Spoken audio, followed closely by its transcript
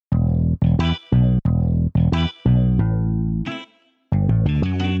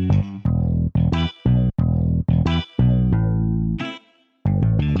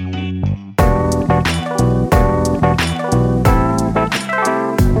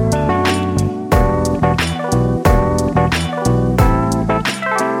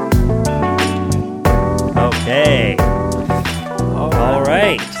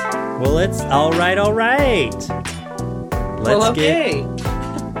All right. Okay.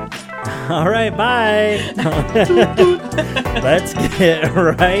 All right, bye. Let's get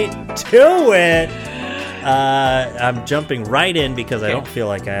right to it. I'm jumping right in because I don't feel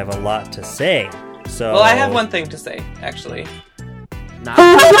like I have a lot to say. So, well, I have one thing to say, actually.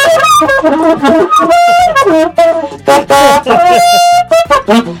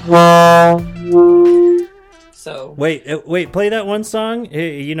 So wait, play that one song.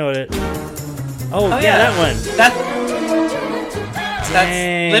 You know it. Oh yeah, that one. That's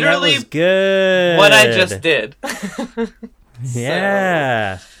literally that was good. what I just did.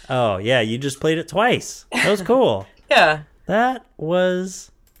 Yeah. Oh yeah, you just played it twice. That was cool. Yeah. That was.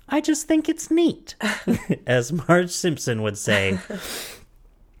 I just think it's neat, as Marge Simpson would say.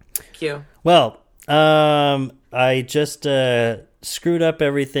 Thank you. Well, I just screwed up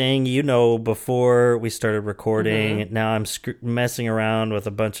everything, before we started recording. Mm-hmm. Now I'm messing around with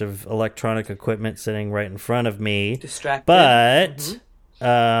a bunch of electronic equipment sitting right in front of me. Distracted. But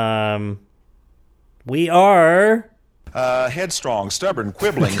we are... headstrong, stubborn,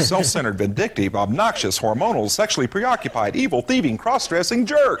 quibbling, self-centered, vindictive, obnoxious, hormonal, sexually preoccupied, evil, thieving, cross-dressing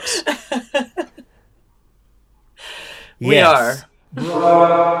jerks. We are.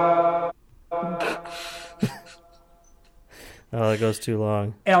 Oh, that goes too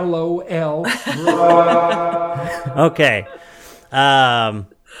long. LOL. Okay.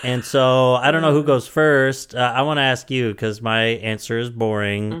 And so I don't know who goes first. I want to ask you because my answer is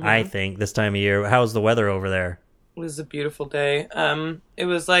boring, I think, this time of year. How's the weather over there? It was a beautiful day. It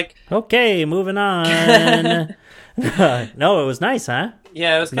was like... Okay, moving on. No, it was nice, huh?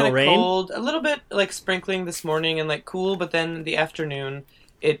 Yeah, it was kind of rain? cold. A little bit like sprinkling this morning and like cool, but then in the afternoon,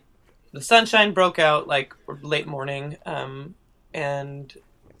 the sunshine broke out like late morning, and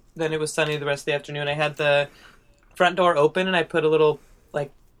then it was sunny the rest of the afternoon. I had the front door open and I put a little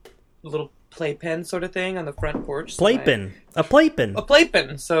playpen sort of thing on the front porch. Playpen. A playpen. A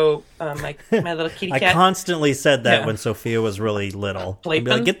playpen. So my little kitty cat. I constantly said that when Sophia was really little. Playpen? I'd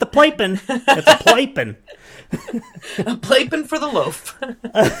be like, get the playpen. It's a playpen. A playpen for the loaf.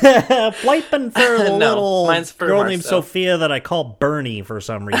 A playpen for a little mine's for girl Marcel. named Sophia that I call Bernie for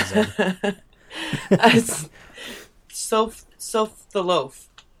some reason. Soph the loaf.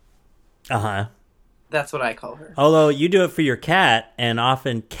 Uh-huh. That's what I call her. Although you do it for your cat, and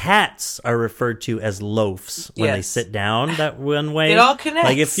often cats are referred to as loafs when they sit down that one way. It all connects.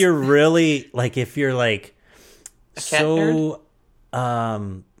 Like if you're really, like if you're like a cat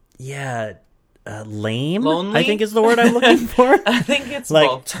nerd? lame, Lonely? I think is the word I'm looking for. I think it's like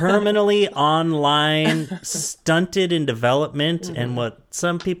both. terminally online, stunted in development, and what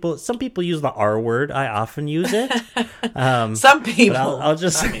some people use the R word. I often use it. Some people. But I'll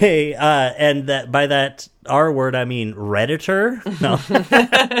just say, and that by that R word I mean Redditor. No,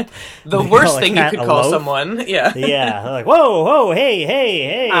 the worst thing you could call someone. Yeah. Yeah. Like whoa,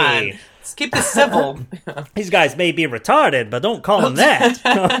 hey. Let's keep this civil. These guys may be retarded, but don't call them that.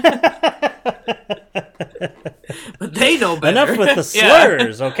 But they know better. Enough with the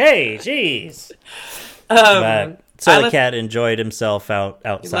slurs, okay? Jeez. The cat enjoyed himself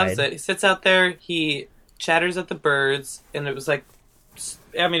outside. He loves it. He sits out there. He chatters at the birds, and it was like,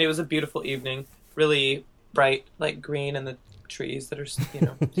 it was a beautiful evening. Really bright, like green, and the trees that are,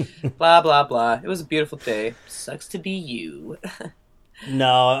 blah blah blah. It was a beautiful day. Sucks to be you.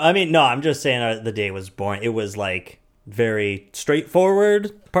 No, I'm just saying the day was boring. It was like very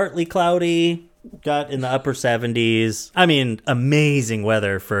straightforward, partly cloudy, got in the upper 70s. Amazing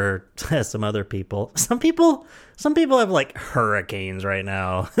weather for some other people. Some people have like hurricanes right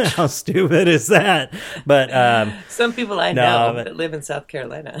now. How stupid is that? But some people I know that live in South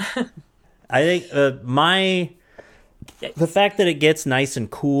Carolina. I think the fact that it gets nice and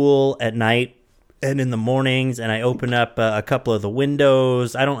cool at night and in the mornings, and I open up a couple of the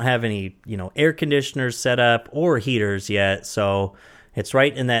windows. I don't have any, air conditioners set up or heaters yet, so it's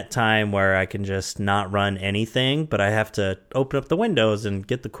right in that time where I can just not run anything, but I have to open up the windows and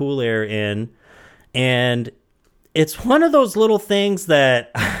get the cool air in. And it's one of those little things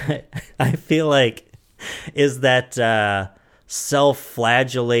that I feel like is that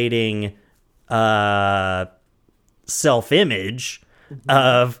self-flagellating self-image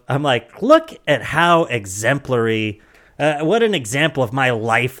of, I'm like, look at how exemplary, what an example of my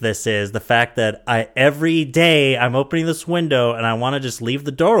life this is. The fact that every day I'm opening this window and I want to just leave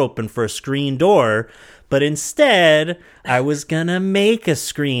the door open for a screen door, But instead, I was going to make a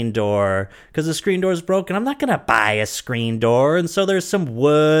screen door because the screen door is broken. I'm not going to buy a screen door. And so there's some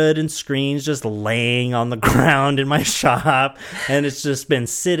wood and screens just laying on the ground in my shop. And it's just been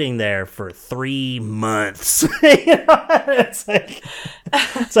sitting there for 3 months. It's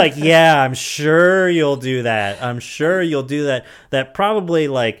like, yeah, I'm sure you'll do that. I'm sure you'll do that. That probably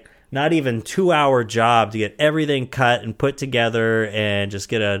like not even 2-hour job to get everything cut and put together and just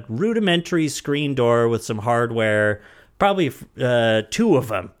get a rudimentary screen door with some hardware. Probably 2 of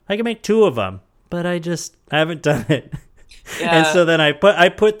them. I can make 2 of them, but I haven't done it. Yeah. And so then I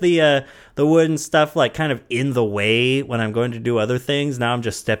put the wood and stuff like kind of in the way when I'm going to do other things. Now I'm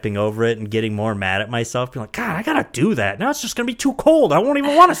just stepping over it and getting more mad at myself. Being like, God, I gotta do that. Now it's just gonna be too cold. I won't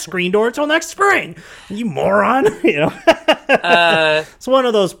even want a screen door until next spring. You moron. It's one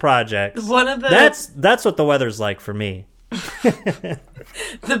of those projects. That's what the weather's like for me. The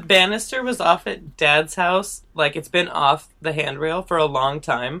banister was off at Dad's house. Like, it's been off the handrail for a long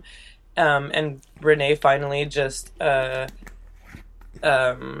time. And Renee finally just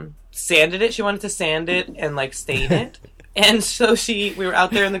sanded it. She wanted to sand it and like stain it. And so we were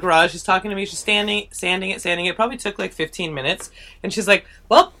out there in the garage. She's talking to me. She's sanding it. It probably took like 15 minutes. And she's like,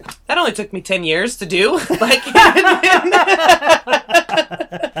 well, that only took me 10 years to do. Like,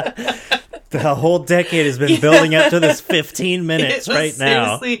 the whole decade has been building up to this 15 minutes right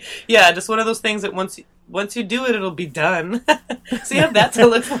now. Seriously, yeah, just one of those things that once you do it, it'll be done. So you have that to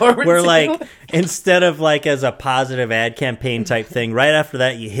look forward to. We're like, instead of like as a positive ad campaign type thing, right after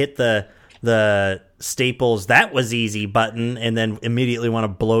that you hit the Staples "that was easy" button and then immediately want to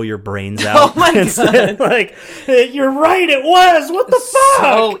blow your brains out. Oh my God. Like, you're right, it was. What the fuck?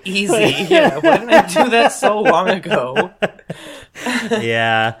 So easy. Yeah, why didn't I do that so long ago?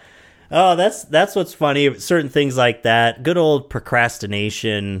 Yeah. Oh, that's what's funny. Certain things like that. Good old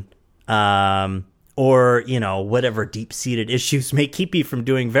procrastination, or, whatever deep-seated issues may keep you from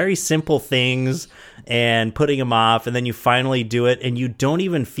doing very simple things and putting them off, and then you finally do it, and you don't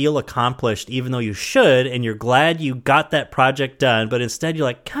even feel accomplished, even though you should, and you're glad you got that project done, but instead you're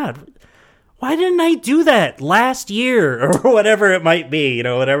like, God, why didn't I do that last year, or whatever it might be,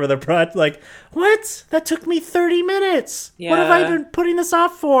 whatever the project, like, what? That took me 30 minutes. Yeah. What have I been putting this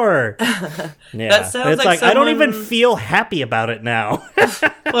off for? Yeah. That sounds it's like I don't even feel happy about it now.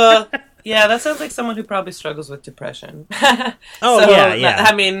 Well, yeah, that sounds like someone who probably struggles with depression. Yeah.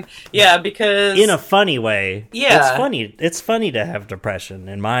 I mean, yeah, because in a funny way. Yeah. It's funny. It's funny to have depression,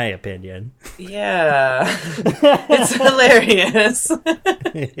 in my opinion. Yeah. It's hilarious.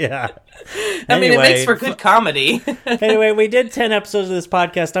 Yeah. I mean, it makes for good comedy. Anyway, we did 10 episodes of this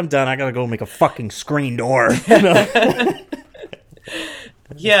podcast. I'm done. I gotta go make a fucking screen door.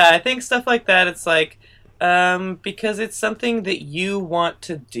 Yeah, I think stuff like that, it's like, because it's something that you want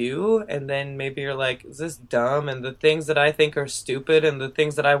to do, and then maybe you're like, is this dumb? And the things that I think are stupid and the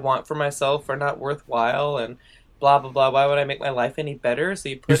things that I want for myself are not worthwhile, and blah, blah, blah. Why would I make my life any better? So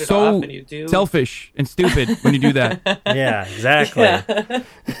you put it off and you do. Selfish and stupid when you do that. Yeah, exactly. Yeah.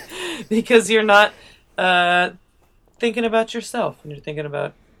 Because you're not thinking about yourself, and you're thinking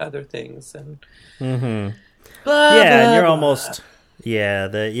about other things. And mm-hmm. Blah, yeah, blah, and you're blah. almost,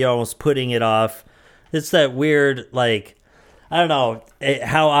 you're almost putting it off. It's that weird, like, I don't know,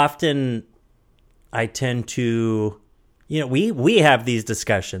 how often I tend to, we have these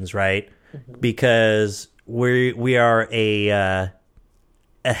discussions, right? Mm-hmm. Because we are a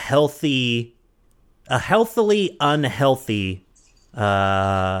healthily unhealthy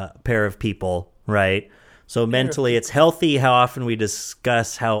pair of people, right? So mentally it's healthy how often we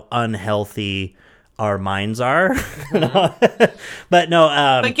discuss how unhealthy our minds are. But no,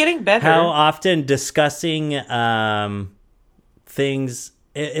 but getting better. How often discussing things,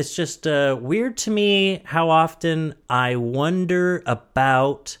 it's just weird to me how often I wonder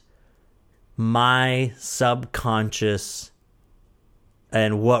about my subconscious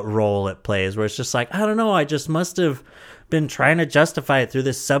and what role it plays, where it's just like, I don't know, I just must have been trying to justify it through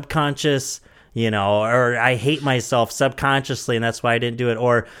this subconscious, or I hate myself subconsciously and that's why I didn't do it,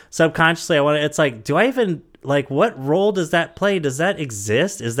 or subconsciously it's like, do I even, like, what role does that play? Does that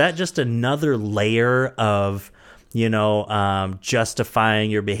exist? Is that just another layer of,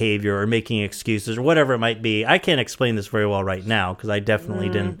 justifying your behavior or making excuses or whatever it might be? I can't explain this very well right now because I definitely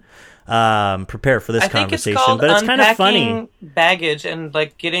didn't prepare for this conversation, but it's kind of funny. Baggage and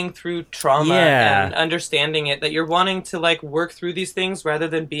like getting through trauma and understanding it, that you're wanting to like work through these things rather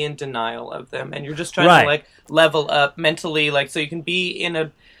than be in denial of them, and you're just trying to like level up mentally, like so you can be in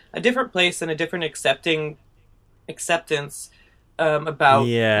a different place and a different acceptance about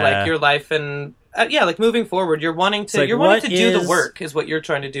like your life and like moving forward, you're wanting to do the work is what you're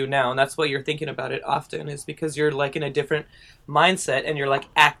trying to do now, and that's why you're thinking about it often, is because you're like in a different mindset and you're like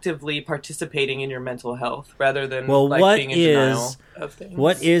actively participating in your mental health rather than being in denial of things.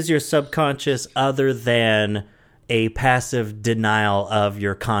 What is your subconscious other than a passive denial of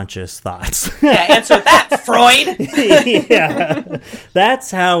your conscious thoughts? Yeah, answer that, Freud. Yeah,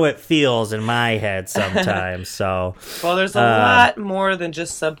 that's how it feels in my head sometimes. So, well, there's a lot more than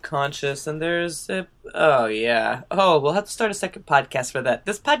just subconscious, and there's we'll have to start a second podcast for that.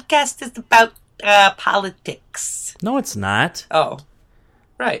 This podcast is about politics. No, it's not. Oh,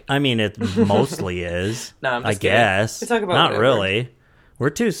 right. I mean, it mostly is. No, I'm just I guess. We talk about not whatever. Really. We're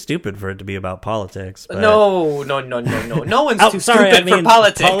too stupid for it to be about politics. But... No. No one's too stupid for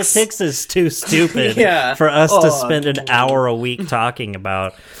politics. Politics is too stupid Yeah. for us to spend an hour a week talking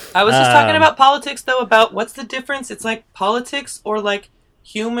about. I was just talking about politics, though, about what's the difference? It's like politics or like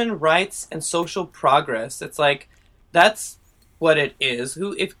human rights and social progress. It's like, that's what it is.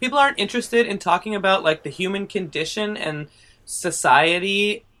 If people aren't interested in talking about like the human condition and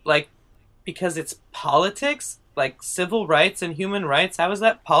society, like, because it's politics, like civil rights and human rights, how is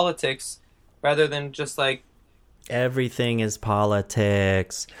that politics rather than just like everything is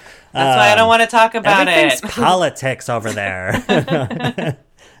politics? That's why I don't want to talk about everything's it. Politics over there.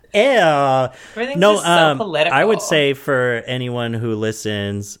 Ew. Everything's just so political. I would say for anyone who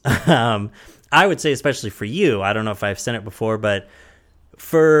listens, I would say especially for you, I don't know if I've said it before, but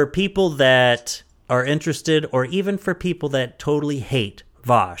for people that are interested, or even for people that totally hate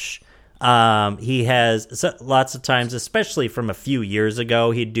Vosh, he has lots of times, especially from a few years ago,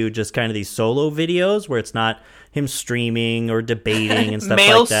 he'd do just kind of these solo videos where it's not him streaming or debating and stuff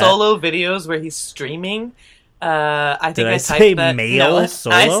like that. Solo videos where he's streaming. I think I say typed male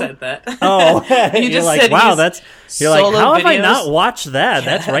solo? I said that. Oh, you you're just like, said wow, that's. You're like, how have I videos? not watched that?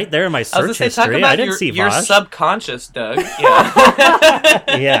 That's right there in my search I was gonna say, history. talk about I didn't see your Vosh. subconscious, Doug.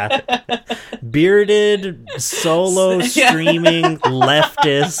 Yeah. Yeah. Bearded, solo, streaming,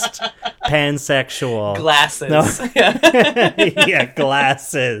 leftist, pansexual. Glasses. No. Yeah. Yeah,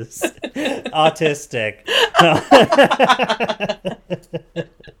 glasses. Autistic.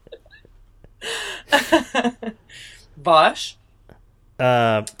 Vosh?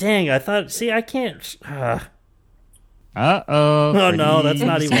 Dang, I thought, see, I can't. Uh-oh. Oh, no, that's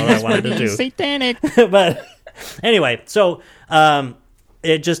not even what I wanted to do. Satanic. But anyway, so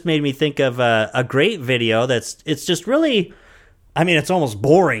it just made me think of a great video it's just really, I mean, it's almost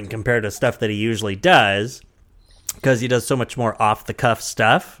boring compared to stuff that he usually does, because he does so much more off-the-cuff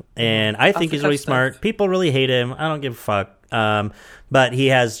stuff, and I think he's really smart. Stuff. People really hate him. I don't give a fuck. But he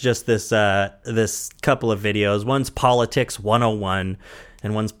has just this couple of videos. One's Politics 101,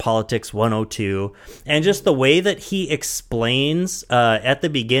 and one's Politics 102. And just the way that he explains at the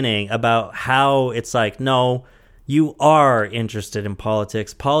beginning about how it's like, no, you are interested in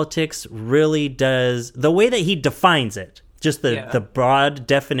politics. Politics really does, the way that he defines it, just the broad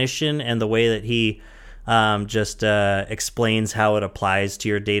definition, and the way that he just explains how it applies to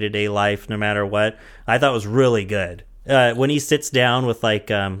your day-to-day life no matter what, I thought was really good. When he sits down with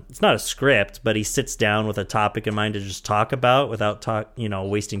it's not a script, but he sits down with a topic in mind to just talk about without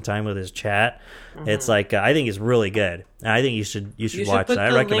wasting time with his chat. Mm-hmm. It's like, I think it's really good. I think you should watch that.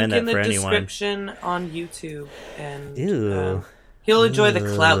 I recommend that for anyone. You should put the link in the description on YouTube, and Ew. He'll enjoy the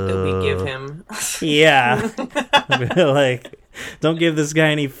clout that we give him. Yeah. Like, don't give this guy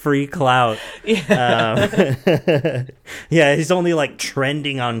any free clout. Yeah. Yeah, he's only like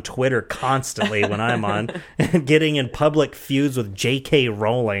trending on Twitter constantly when I'm on, and getting in public feuds with J.K.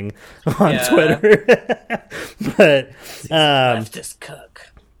 Rowling on Twitter. But leftist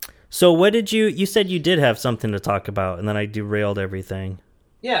cook. So what did you said you did have something to talk about, and then I derailed everything.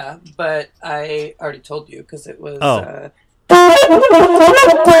 Yeah, but I already told you because it was. Oh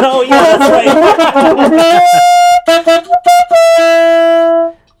yeah, that's right.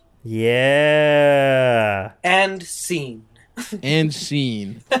 Yeah. And scene. And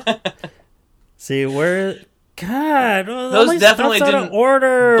scene. See, we're God. Those definitely didn't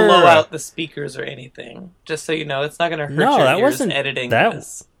order. blow out the speakers or anything. Just so you know, it's not going to hurt your that ears wasn't editing that.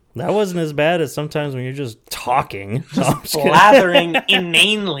 this. That wasn't as bad as sometimes when you're just talking. Just blathering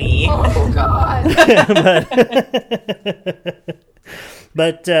inanely. Oh, God.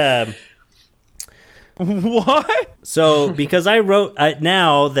 But What? so, because I wrote,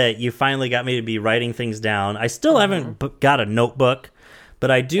 now that you finally got me to be writing things down, I still haven't got a notebook,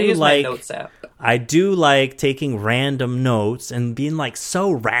 but I do my notes app. I do like taking random notes and being like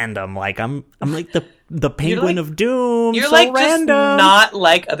so random. Like I'm like the the Penguin of Doom. You're so like random. just not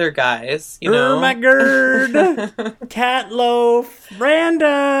like other guys, you know? My gird. Cat loaf.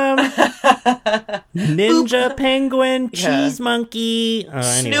 Random. Ninja penguin. Yeah. Cheese monkey.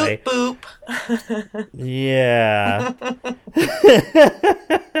 Anyway. Snoop boop. Yeah.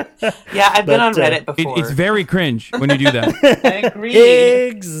 Yeah, I've been on But, Reddit before. It's very cringe when you do that. I agree.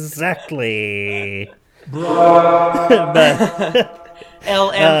 Exactly. But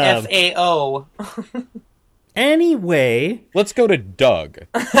LMFAO. anyway, Let's go to Doug.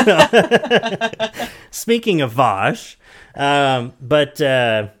 speaking of Vosh, but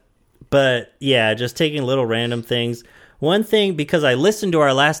yeah, just taking little random things. One thing, because I listened to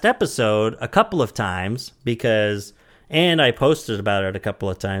our last episode a couple of times, and I posted about it a couple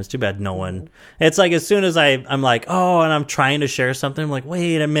of times. Too bad no one. It's like as soon as I'm like, oh, and I'm trying to share something, I'm like,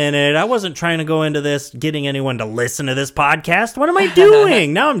 wait a minute, I wasn't trying to go into this getting anyone to listen to this podcast. What am I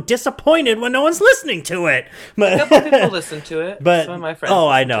doing? Now I'm disappointed when no one's listening to it. But, A couple people listen to it. but Some of my friends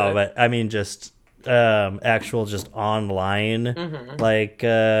I listen to know, it. but I mean just actual just online like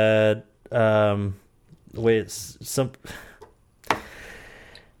some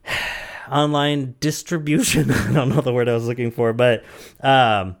online distribution. I don't know the word I was looking for, but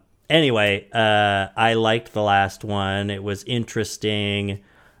anyway, I liked the last one. It was interesting.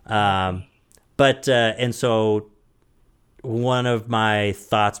 But and so one of my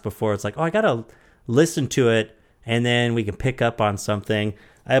thoughts before, it's like, oh, I gotta listen to it and then we can pick up on something.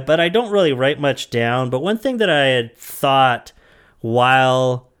 But I don't really write much down. But one thing that I had thought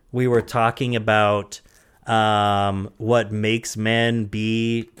while we were talking about what makes men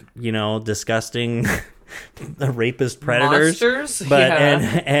be, disgusting rapist predators, Monsters? but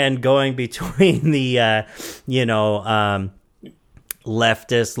Yeah. and going between the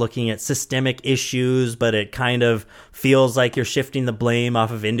leftist looking at systemic issues, but it kind of feels like you're shifting the blame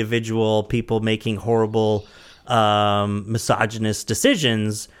off of individual people making horrible misogynist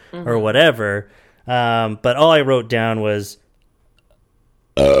decisions or whatever. But all I wrote down was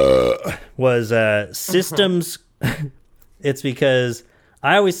systems. It's because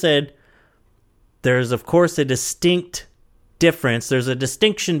I always said there's, of course, a distinct difference. There's a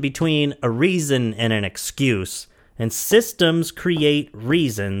distinction between a reason and an excuse. And systems create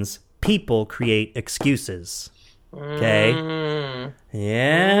reasons. People create excuses. Okay?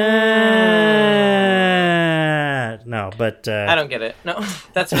 Yeah. No, but... I don't get it. No,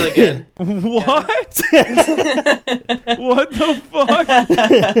 that's really good. What? What the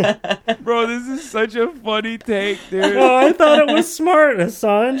fuck? Bro, this is such a funny take, dude. Oh, I thought it was smart,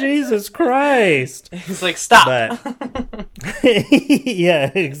 Hassan. Jesus Christ. He's like, stop. But...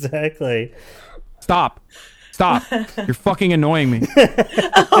 yeah, exactly. Stop. You're fucking annoying me.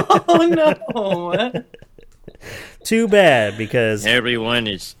 Oh, no. Too bad, because... Everyone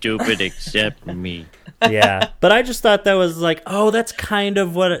is stupid except me. yeah, but I just thought that was like, oh, that's kind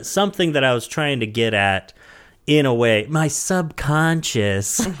of something that I was trying to get at in a way. My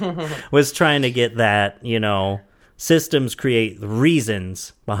subconscious was trying to get that, systems create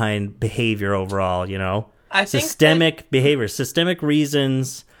reasons behind behavior overall, I think systemic behavior, systemic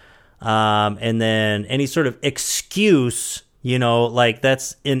reasons, and then any sort of excuse, like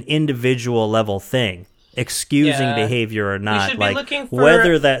that's an individual level thing. Excusing Yeah. behavior or not, should be like looking for-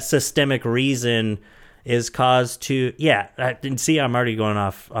 whether that systemic reason is caused to. Yeah, I didn't see. I'm already going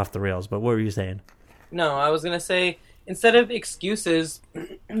off the rails. But what were you saying? No, I was going to say, instead of excuses,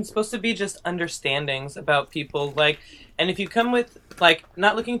 it's supposed to be just understandings about people. And if you come with,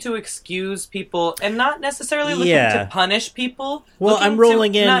 not looking to excuse people and not necessarily looking Yeah. to punish people. Well, looking I'm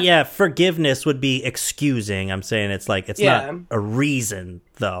rolling to in. not- Yeah, forgiveness would be excusing. I'm saying it's like it's Yeah. not a reason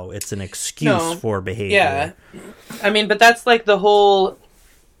though. It's an excuse for behavior. Yeah. I mean, but that's the whole,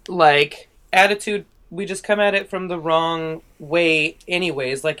 attitude. We just come at it from the wrong way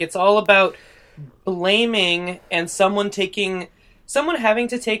anyways. It's all about blaming and someone having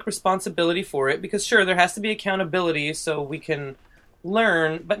to take responsibility for it, because sure, there has to be accountability so we can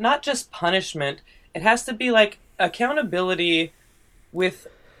learn, but not just punishment. It has to be accountability with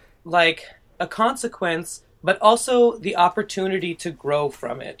a consequence, but also the opportunity to grow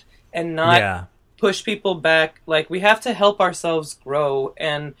from it and not push people back. We have to help ourselves grow,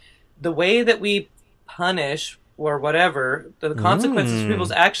 and the way that we punish or whatever, the consequences of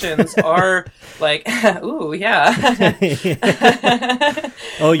people's actions are ooh, yeah.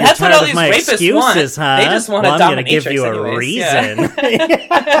 Oh, you're That's what tired all of these my rapists excuses, want. huh? They just want well, a I'm going to give dominatrix you a anyways. reason.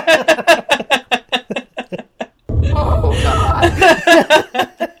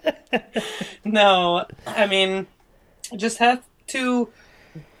 No, I mean, just have to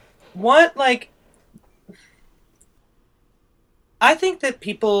I think that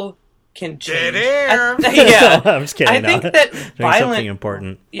people can change. Dead air. Yeah, I'm just kidding. I think no. that Doing something violent,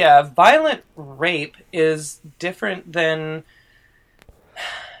 important. violent rape is different than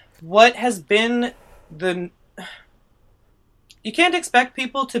what has been the. You can't expect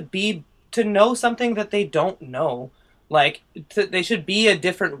people to know something that they don't know. Like, they should be a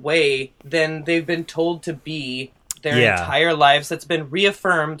different way than they've been told to be their entire lives. That's been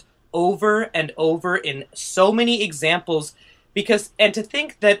reaffirmed over and over in so many examples. And to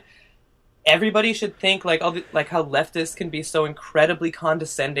think that everybody should think like like how leftists can be so incredibly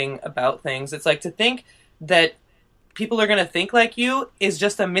condescending about things. It's like to think that people are going to think like you is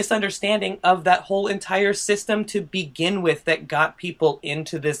just a misunderstanding of that whole entire system to begin with that got people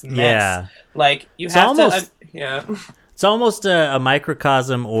into this mess. Yeah. Like, It's almost a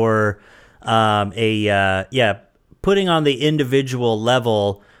microcosm or putting on the individual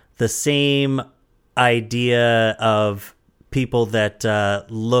level the same idea of people that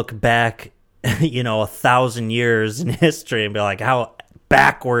look back, 1,000 years in history and be like, how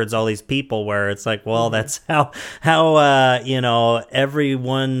backwards all these people were. It's like, well, that's how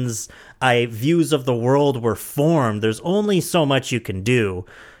everyone's views of the world were formed. There's only so much you can do.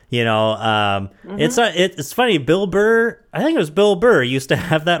 It's funny. Bill Burr, I think it was Bill Burr, used to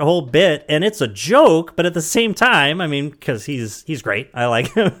have that whole bit, and it's a joke, but at the same time, I mean, because he's great, I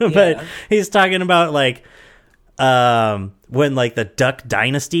like him, but he's talking about like when like the Duck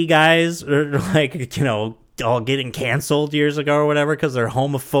Dynasty guys are like, all getting canceled years ago or whatever because they're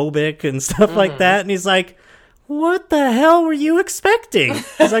homophobic and stuff like that, and he's like, what the hell were you expecting?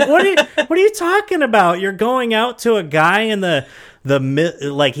 He's like, what are you talking about? You're going out to a guy in the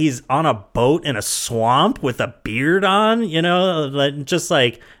like he's on a boat in a swamp with a beard on, just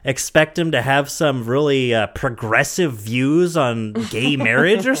like expect him to have some really progressive views on gay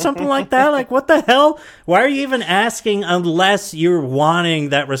marriage or something like that. Like, what the hell? Why are you even asking unless you're wanting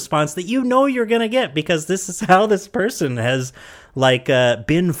that response that you're going to get, because this is how this person has like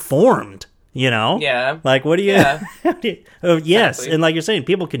been formed, Yeah. Like, what do you... Yeah. Yes, Exactly. and like you're saying,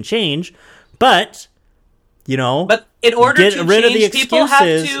 people can change, but... But in order get to rid of the change, people have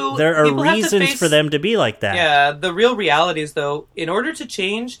excuses. to. There are people have to reasons face- for them to be like that. Yeah, the real reality is, though, in order to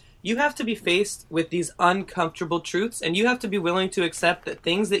change, you have to be faced with these uncomfortable truths, and you have to be willing to accept that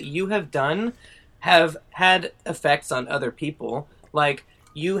things that you have done have had effects on other people. Like,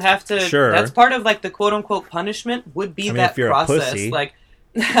 you have to. Sure. That's part of like the quote unquote punishment would be that if you're process. a pussy. Like,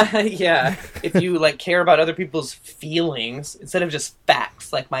 yeah, if you like care about other people's feelings instead of just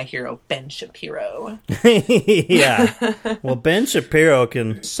facts, like my hero Ben Shapiro. Yeah. Well, Ben Shapiro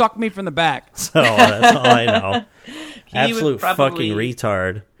can... Suck me from the back. So, that's all I know. He Absolute would probably fucking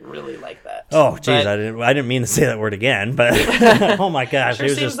retard. really like that. Oh, jeez, But- I didn't mean to say that word again, but oh my gosh, Sure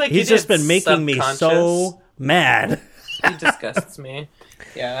seems like he's you just did been making me so subconscious. mad. He disgusts me.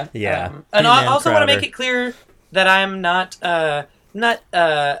 Yeah. Yeah. And I Amen, also want to Crowder. make it clear that I'm not a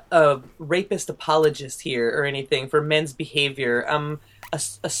rapist apologist here or anything for men's behavior. I'm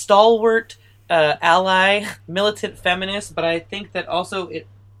a stalwart ally, militant feminist, but I think that also it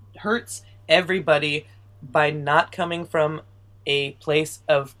hurts everybody by not coming from a place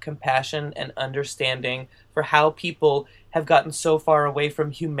of compassion and understanding for how people have gotten so far away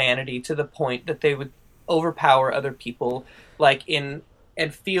from humanity to the point that they would overpower other people, and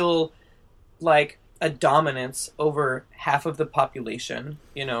feel like a dominance over half of the population,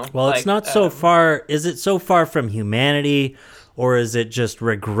 Well, it's not so far. Is it so far from humanity, or is it just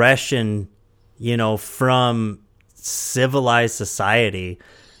regression, from civilized society?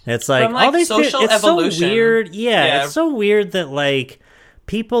 It's like, From, like, all these social it's evolution. so weird. Yeah. It's so weird that like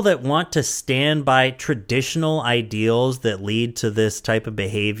people that want to stand by traditional ideals that lead to this type of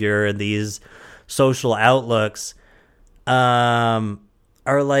behavior and these social outlooks are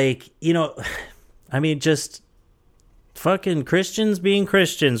like, I mean, just fucking Christians being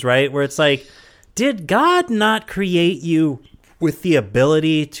Christians, right? Where it's like, did God not create you with the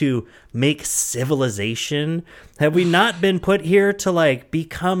ability to make civilization? Have we not been put here to like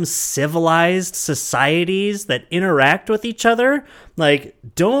become civilized societies that interact with each other? Like,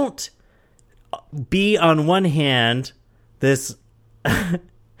 don't be on one hand this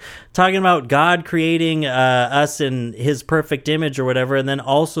talking about God creating us in his perfect image or whatever, and then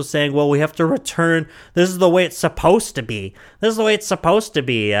also saying, well, we have to return. This is the way it's supposed to be. This is the way it's supposed to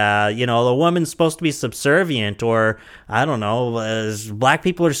be. The woman's supposed to be subservient, or I don't know, black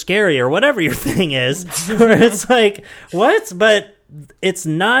people are scary, or whatever your thing is. Where it's like, what? But it's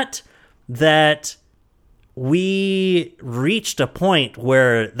not that we reached a point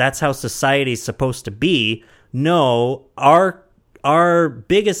where that's how society's supposed to be. No, our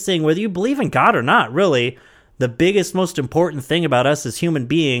biggest thing, whether you believe in God or not, really, the biggest, most important thing about us as human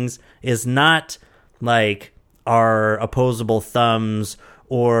beings is not like our opposable thumbs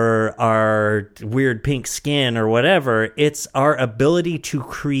or our weird pink skin or whatever. It's our ability to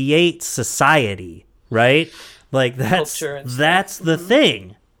create society, right? Like that's the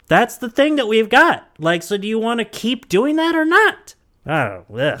thing. That's the thing that we've got. Like, so do you want to keep doing that or not? Oh,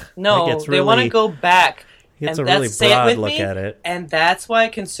 ugh. No, they want to go back. It's a really broad look at it. And that's why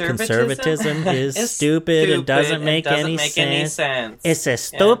conservatism is stupid and doesn't make any sense. It's a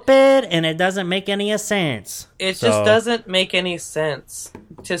stupid and it doesn't make any sense. It just doesn't make any sense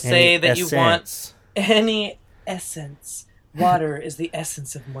to say that you want any essence. Water is the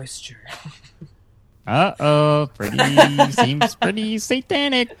essence of moisture. Seems pretty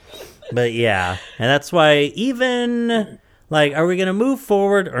satanic. But yeah, and that's why even... Like, are we going to move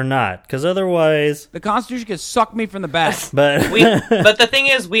forward or not? Because otherwise... The Constitution could suck me from the back. But but the thing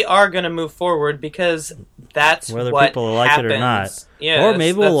is, we are going to move forward because that's whether what people like happens. it or not. Yes, or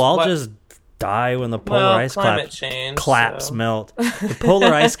maybe we'll all just die when the polar ice claps melt. The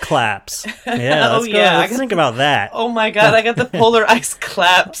polar ice claps. Yeah, let's think about that. Oh my god, I got the polar ice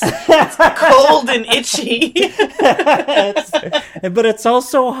claps. It's cold and itchy. But it's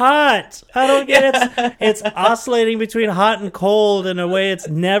also hot. I don't get it. It's oscillating between hot and cold in a way it's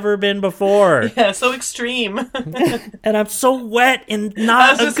never been before. Yeah, so extreme. And I'm so wet in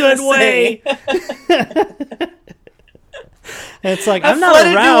not a good way. It's like I'm not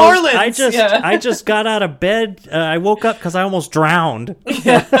aroused. I just got out of bed. I woke up because I almost drowned.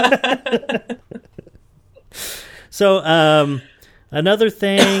 So another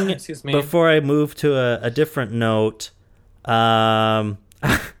thing before I move to a different note, I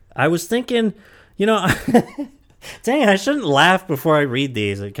was thinking, dang, I shouldn't laugh before I read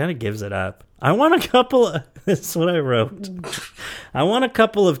these. It kind of gives it up. I want a couple of, this is what I wrote. I want a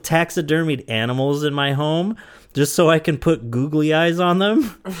couple of taxidermied animals in my home just so I can put googly eyes on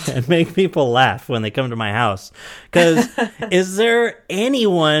them and make people laugh when they come to my house. Because is there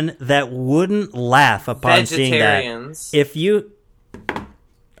anyone that wouldn't laugh upon seeing that? If you...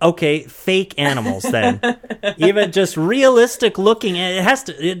 Okay, fake animals then. Even just realistic looking.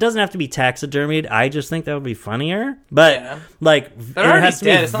 It doesn't have to be taxidermied. I just think that would be funnier. But it has to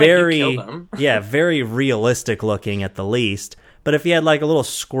be very realistic looking at the least. But if you had like a little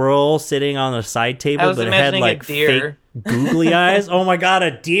squirrel sitting on the side table that had like fake googly eyes, oh my god,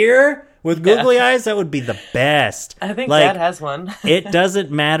 a deer with googly eyes, that would be the best. I think Dad has one. It doesn't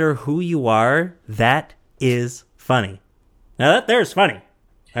matter who you are, that is funny. Now that there's funny.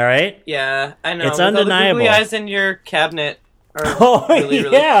 All right? Yeah, I know. It's undeniable. The googly eyes in your cabinet are really cute.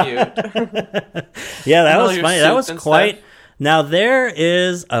 Yeah, that was funny. That was quite... Stuff. Now, there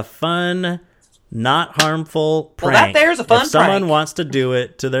is a fun, not harmful prank. Well, there's a fun prank. If someone wants to do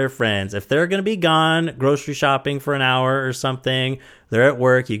it to their friends. If they're going to be gone grocery shopping for an hour or something, they're at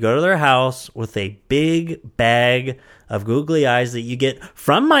work, you go to their house with a big bag of googly eyes that you get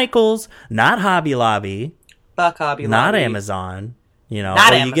from Michael's, not Hobby Lobby. Fuck Hobby Lobby. Not Amazon. You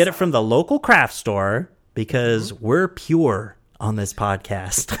get it from the local craft store because we're pure on this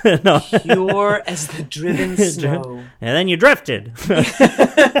podcast. Pure as the driven snow. And then you drifted.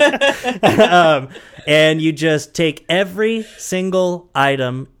 And you just take every single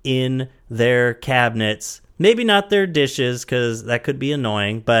item in their cabinets. Maybe not their dishes because that could be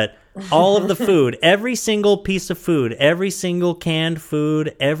annoying, but all of the food, every single piece of food, every single canned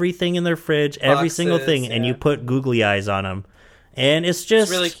food, everything in their fridge, every single thing, and you put googly eyes on them. And it's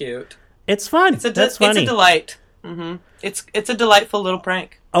really cute. It's fun. That's funny. It's a delight. Mm-hmm. It's a delightful little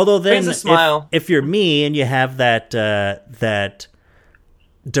prank. Although then, a smile. If you're me and you have that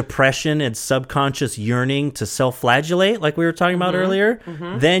depression and subconscious yearning to self-flagellate, like we were talking about earlier,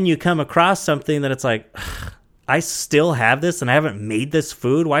 then you come across something that it's like, I still have this and I haven't made this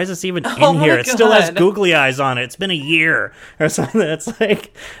food. Why is this even in here? It still has googly eyes on it. It's been a year or something. It's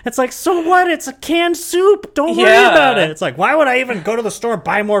like, so what? It's a canned soup. Don't worry about it. It's like, why would I even go to the store,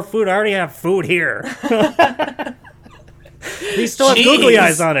 buy more food? I already have food here. These still have googly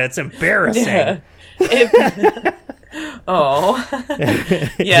eyes on it. It's embarrassing. Yeah.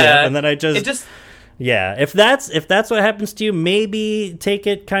 Yeah. And then if that's what happens to you, maybe take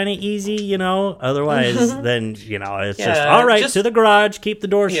it kind of easy, Otherwise, then, it's just, all right, to the garage, keep the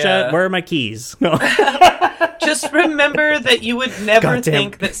door shut. Where are my keys? Just remember that you would never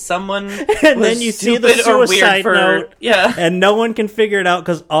think that someone and then you see the suicide note, yeah, and no one can figure it out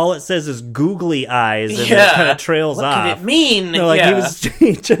because all it says is googly eyes, and it kind of trails off. What could it mean?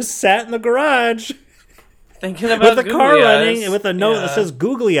 He just sat in the garage thinking about with the car running with a note that says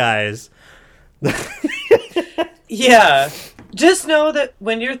googly eyes. Yeah, Just know that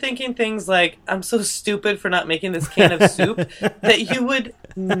when you're thinking things like, I'm so stupid for not making this can of soup, that you would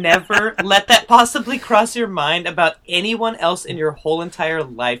never let that possibly cross your mind about anyone else in your whole entire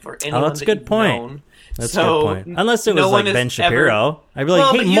life or anyone that's a that good you've point. known. That's a good point. Unless it was like Ben Shapiro. I'd be like,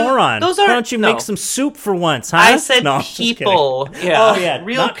 Well, hey, but moron, those why aren't- don't you no. make some soup for once, huh? I said No, I'm just kidding. people. Yeah. Oh, yeah.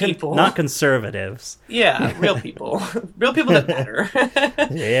 Real not people. Not conservatives. Yeah, real people. Real people that matter.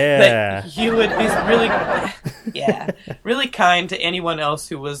 Yeah. That you would be really kind to anyone else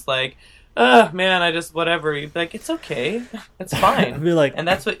who was like, man, I just, whatever. You'd be like, it's okay. It's fine. I'd be like, and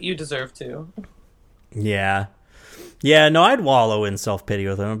that's what you deserve to. Yeah. Yeah, no, I'd wallow in self-pity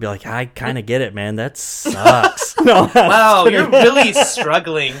with him. I'd be like, I kind of get it, man. That sucks. No, wow, you're really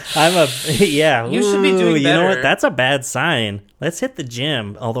struggling. Yeah. You should be doing You know better. what? That's a bad sign. Let's hit the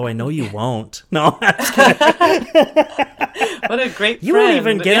gym, although I know you won't. No, I'm just kidding. What a great You friend. won't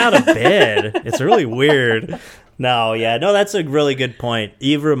even get out of bed. It's really weird. No, that's a really good point.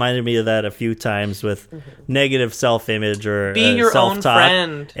 Eve reminded me of that a few times with negative self-image or Be your own self-talk.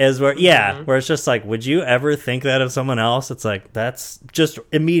 friend. Where it's just like, would you ever think that of someone else? It's like, that's just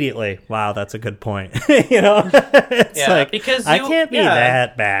immediately, wow, that's a good point. It's like, because I can't be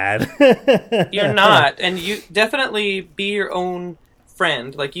that bad. You're not, and you definitely be your own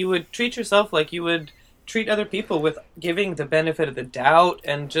friend. Like, you would treat yourself like you would treat other people, with giving the benefit of the doubt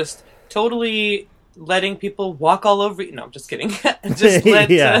and just totally letting people walk all over you. No, I'm just kidding. Just let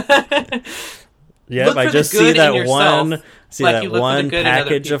Yep, I just see that one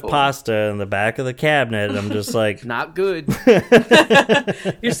package of people. pasta in the back of the cabinet, and I'm just like, Not good.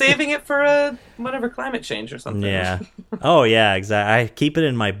 You're saving it for whatever, climate change or something. yeah. Oh yeah, exactly. I keep it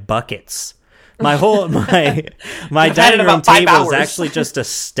in my buckets. My dining room about 5 table is hours. actually just a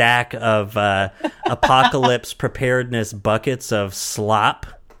stack of apocalypse preparedness buckets of slop.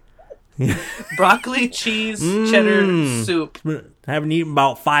 Broccoli, cheese, cheddar soup. Haven't eaten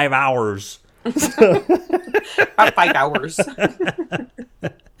about 5 hours. About 5 hours.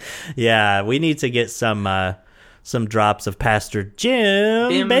 Yeah, we need to get some drops of Pastor Jim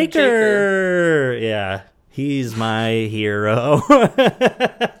Bim Baker. Yeah, he's my hero.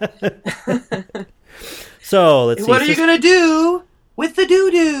 So let's see. What are you gonna do with the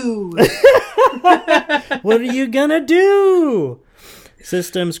doo-doo? What are you gonna do?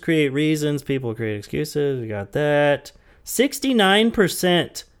 Systems create reasons, people create excuses. We got that.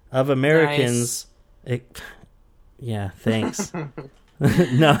 69% of Americans. Yeah, thanks.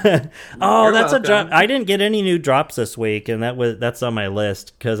 No. Oh, You're that's welcome. a drop. I didn't get any new drops this week, and that's on my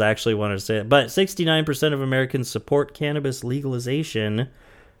list because I actually wanted to say it. But 69% of Americans support cannabis legalization.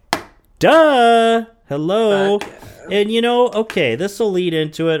 Duh. Hello. And okay, this will lead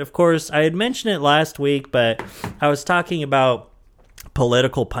into it. Of course, I had mentioned it last week, but I was talking about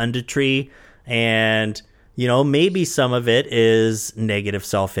political punditry, and maybe some of it is negative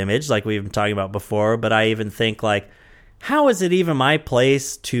self-image, like we've been talking about before. But I even think, like, how is it even my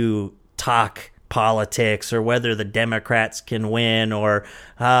place to talk politics or whether the Democrats can win or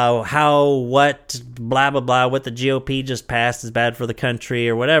what blah blah blah, what the GOP just passed is bad for the country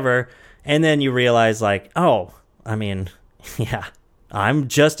or whatever. And then you realize, like, oh, I mean, yeah, I'm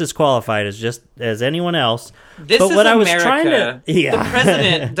just as qualified as anyone else. This but is what America. I was trying to, The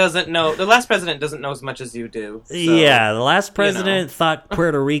president doesn't know. The last president doesn't know as much as you do. So, yeah, the last president thought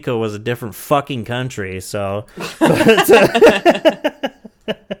Puerto Rico was a different fucking country. So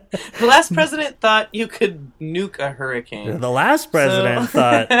the last president thought you could nuke a hurricane. the last president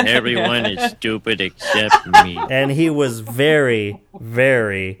thought, Everyone is stupid except me. and he was very,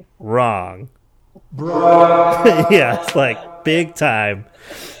 very wrong. Yeah, it's like big time.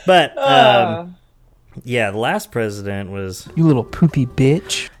 But yeah, the last president was, You little poopy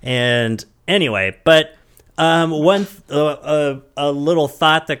bitch. and anyway, but one a little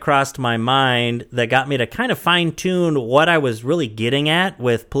thought that crossed my mind that got me to kind of fine tune what I was really getting at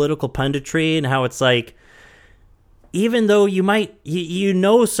with political punditry, and how it's like, even though you might you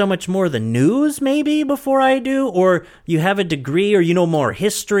know so much more of the news maybe before I do, or you have a degree, or more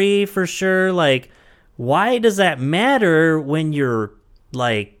history for sure, like, why does that matter when you're,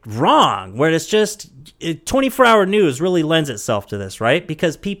 like, wrong? Where it's just 24-hour news really lends itself to this, right?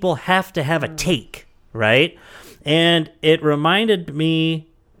 Because people have to have a take, right? And it reminded me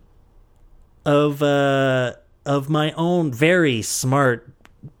of my own very smart,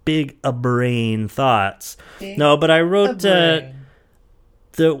 big a brain thoughts. No, but I wrote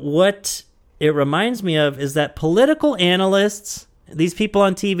what it reminds me of is that political analysts, these people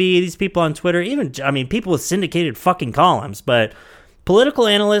on TV, these people on Twitter, even, I mean, people with syndicated fucking columns, but political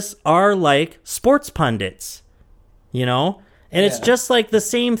analysts are like sports pundits, And it's just like the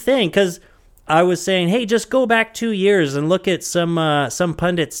same thing, because I was saying, hey, just go back 2 years and look at some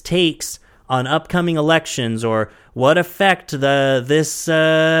pundits' takes on upcoming elections, or what effect this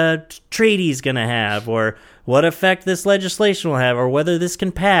treaty's going to have, or what effect this legislation will have, or whether this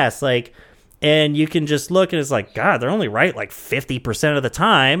can pass. Like, and you can just look and it's like, God, they're only right like 50% of the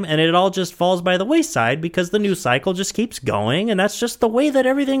time, and it all just falls by the wayside because the news cycle just keeps going, and that's just the way that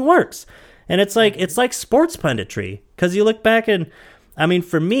everything works. And it's like sports punditry, because you look back and, I mean,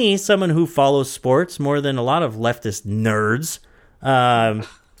 for me, someone who follows sports more than a lot of leftist nerds,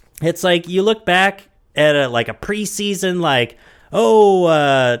 it's like you look back at a preseason,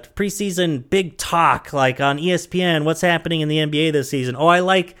 preseason big talk, like on ESPN, what's happening in the NBA this season. Oh, I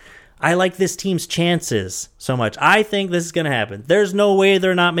like this team's chances so much. I think this is going to happen. There's no way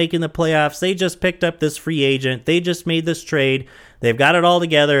they're not making the playoffs. They just picked up this free agent. They just made this trade. They've got it all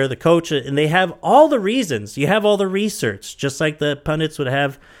together, the coach, and they have all the reasons. You have all the research, just like the pundits would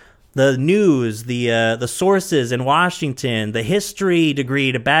have the news, the sources in Washington, the history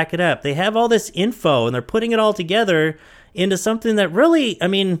degree to back it up. They have all this info, and they're putting it all together into something that really, I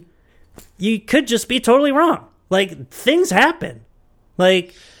mean, you could just be totally wrong. Like, things happen.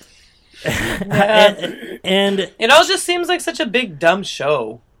 Like, and it all just seems like such a big dumb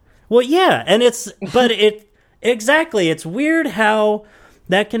show. Well, yeah, and exactly. It's weird how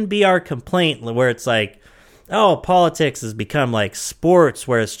that can be our complaint, where it's like, oh, politics has become like sports,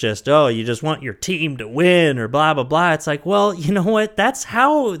 where it's just, oh, you just want your team to win or blah, blah, blah. It's like, well, you know what? That's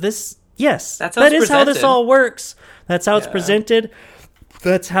how this, yes, that is how this all works. That's how it's presented.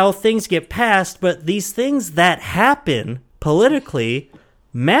 That's how things get passed. But these things that happen politically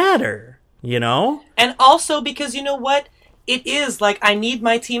matter, you know? And also because, you know what? It is like, I need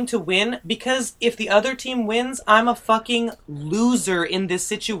my team to win, because if the other team wins, I'm a fucking loser in this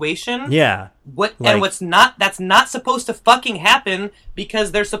situation. Yeah. That's not supposed to fucking happen,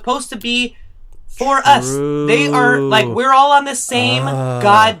 because they're supposed to be for us. They are like, we're all on the same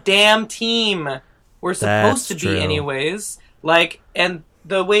goddamn team. We're supposed to be anyways. Like, and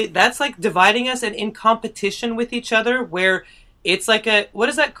the way that's like dividing us and in competition with each other, where it's like what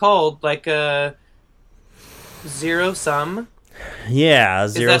is that called? Like a zero sum. Yeah,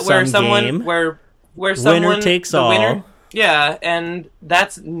 zero sum game. Where someone winner takes all. Yeah, and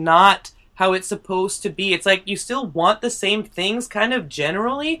that's not how it's supposed to be. It's like you still want the same things kind of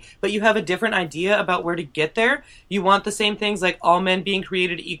generally, but you have a different idea about where to get there. You want the same things, like all men being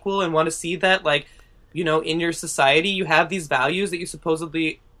created equal, and want to see that, like, you know, in your society you have these values that you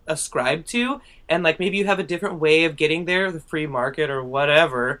supposedly ascribe to, and like maybe you have a different way of getting there, the free market or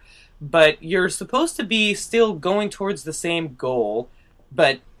whatever. But you're supposed to be still going towards the same goal,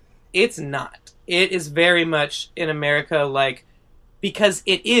 but it's not. It is very much in America, like, because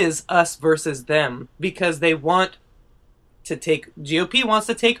it is us versus them, because they want to GOP wants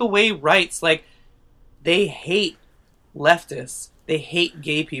to take away rights. Like, they hate leftists. They hate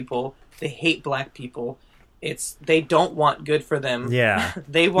gay people. They hate black people. They don't want good for them. Yeah.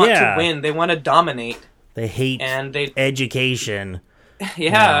 They want to win. They want to dominate. They hate education.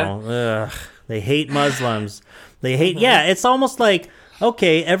 Yeah. You know, they hate Muslims. They hate, it's almost like,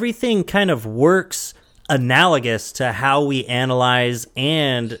 okay, everything kind of works analogous to how we analyze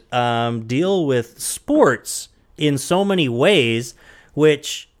and deal with sports in so many ways,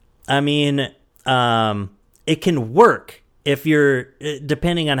 which, I mean, it can work if you're,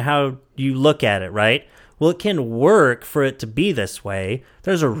 depending on how you look at it, right? Well, it can work for it to be this way.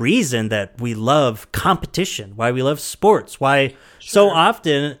 There's a reason that we love competition, why we love sports, why so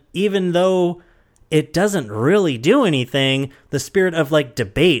often, even though it doesn't really do anything, the spirit of like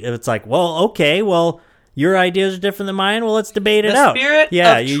debate, it's like, well, okay, well, your ideas are different than mine. Well, let's debate it out. The spirit of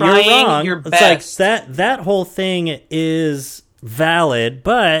you're trying wrong. your It's best. like that whole thing is valid,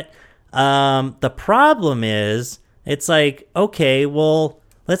 but the problem is, it's like, okay, well,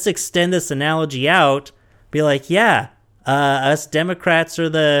 let's extend this analogy out. Be like, us Democrats are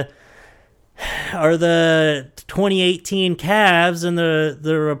the 2018 Cavs, and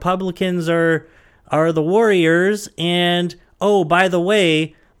the Republicans are the Warriors, and oh, by the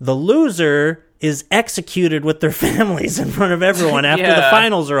way, the loser is executed with their families in front of everyone after the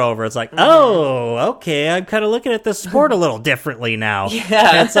finals are over. It's like, oh, okay, I'm kind of looking at this sport a little differently now.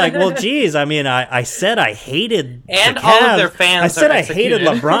 Yeah. And it's like, well, geez, I mean, I said I hated and the all Cavs. of their fans I said are I executed.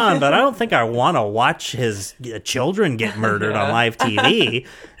 hated LeBron, but I don't think I want to watch his children get murdered on live TV.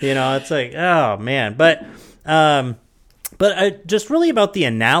 You know, it's like, oh, man. But just really about the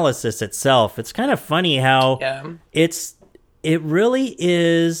analysis itself, it's kind of funny how it really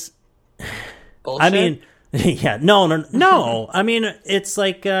is... Bullshit? I mean, no. I mean, it's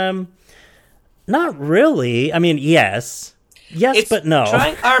like, not really. I mean, yes. Yes, it's but no.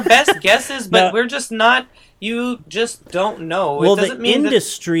 Trying our best guesses, but No. we're just not. You just don't know. Well, it doesn't the mean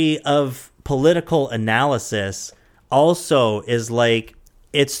industry of political analysis also is like,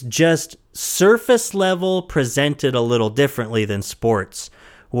 it's just surface level presented a little differently than sports,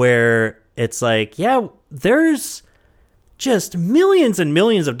 where it's like, yeah, there's just millions and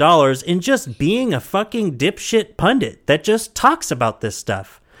millions of dollars in just being a fucking dipshit pundit that just talks about this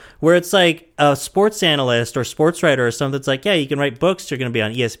stuff. Where it's like a sports analyst or sports writer or something that's like, yeah, you can write books, you're going to be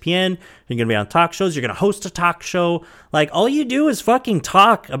on ESPN, you're going to be on talk shows, you're going to host a talk show. Like, all you do is fucking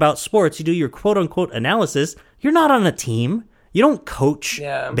talk about sports. You do your quote-unquote analysis. You're not on a team. You don't coach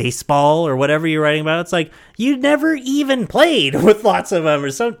baseball or whatever you're writing about. It's like, you never even played with lots of them,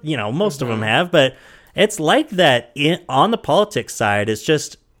 or some, most of them have, but it's like that on the politics side. It's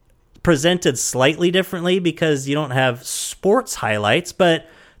just presented slightly differently because you don't have sports highlights, but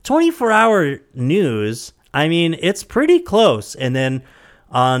 24-hour news, I mean, it's pretty close. And then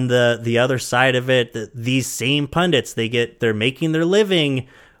on the other side of it, these same pundits, they're making their living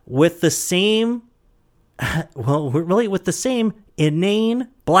with the same, really with the same inane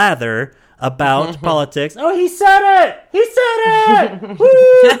blather about politics. Oh, he said it! He said it!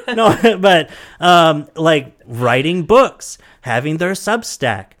 Woo! No, but like writing books, having their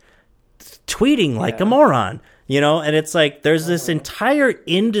Substack, tweeting like a moron. And it's like there's this entire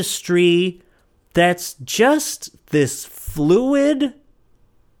industry that's just this fluid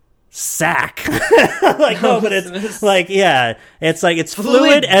sack. Like, no, but it's like, yeah, it's like it's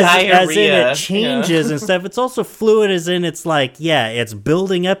fluid as in it changes and stuff. It's also fluid as in it's like, yeah, it's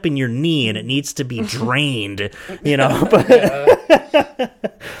building up in your knee and it needs to be drained, but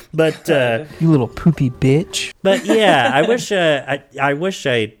you little poopy bitch. But yeah, I wish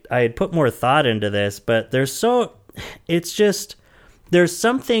I had put more thought into this, but it's just, there's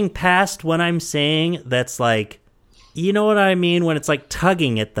something past what I'm saying that's like, you know what I mean, when it's like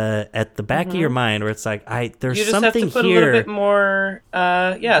tugging at the back of your mind, where it's like, there's you just something have to put here. A little bit more,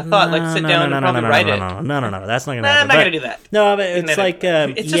 thought. Like sit down and probably write it. No, that's not gonna happen. I'm not gonna do that. No, but it's like,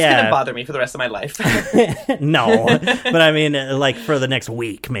 it's just gonna bother me for the rest of my life. No, but I mean, like for the next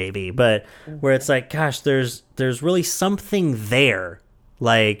week maybe. But where it's like, gosh, there's really something there,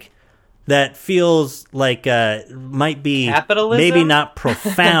 like that feels like might be capitalism? Maybe not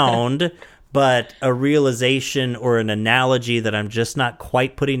profound. But a realization or an analogy that I'm just not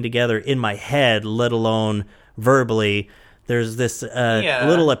quite putting together in my head, let alone verbally. There's this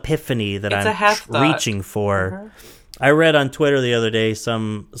little epiphany that I'm reaching for. I read on Twitter the other day,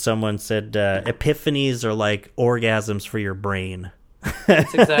 someone said epiphanies are like orgasms for your brain.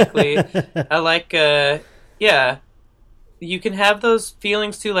 That's exactly. I like, you can have those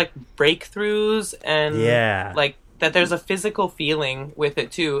feelings too, like breakthroughs and like, that there's a physical feeling with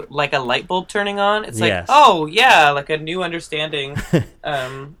it too, like a light bulb turning on. It's like, oh yeah, like a new understanding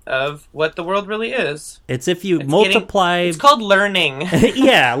of what the world really is. It's if you multiply. It's called learning.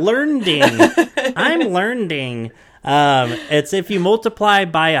 Yeah, learning. I'm learning. It's if you multiply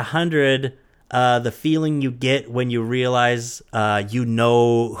by 100 the feeling you get when you realize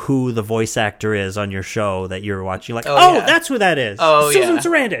who the voice actor is on your show that you're watching. Like, that's who that is. Susan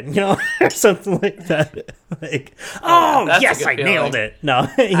Sarandon, or something like that. Like, yes, I nailed it. No,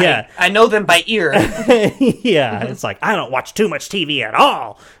 yeah. I know them by ear. Yeah, it's like, I don't watch too much TV at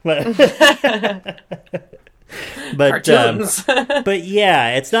all. But cartoons. But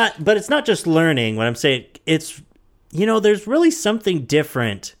yeah, it's not just learning. What I'm saying, it's, there's really something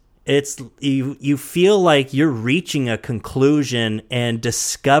different. It's you feel like you're reaching a conclusion and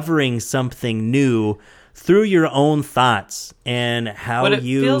discovering something new through your own thoughts and how what it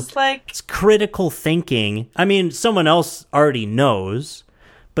feels like. It's critical thinking. I mean, someone else already knows,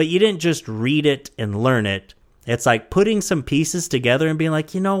 but you didn't just read it and learn it. It's like putting some pieces together and being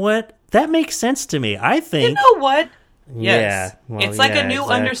like, you know what? That makes sense to me. I think. You know what? Yes. Yeah, it's like a new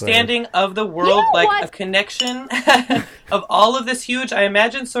understanding of the world, like a connection of all of this huge, I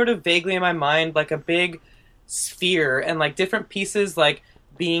imagine sort of vaguely in my mind, like a big sphere and like different pieces like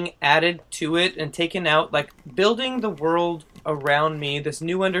being added to it and taken out, like building the world around me, this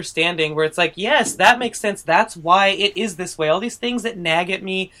new understanding where it's like, yes, that makes sense. That's why it is this way. All these things that nag at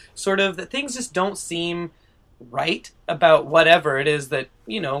me, sort of, that things just don't seem right about whatever it is that,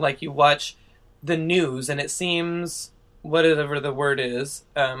 like you watch the news and it seems, whatever the word is,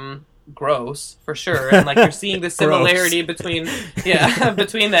 gross for sure, and like you're seeing the similarity between that and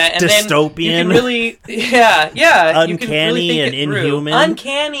dystopian. Then you can really uncanny you can really think and inhuman.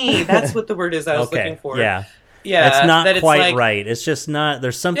 Uncanny, that's what the word is I was looking for. Yeah, it's not that quite like, right. It's just not.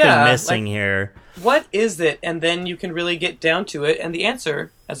 There's something missing here. What is it? And then you can really get down to it, and the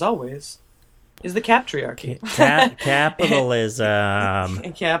answer, as always, is the catriarchy. Capitalism.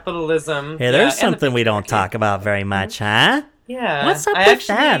 Capitalism. Hey, there's something we don't talk about very much, huh? Yeah. What's up with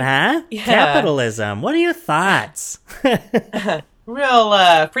that, huh? Yeah. Capitalism. What are your thoughts?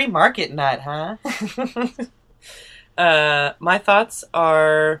 Real free market nut, huh? My thoughts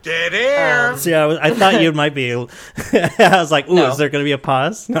are Dead air. See, I thought you might be. I was like, ooh, No. is there going to be a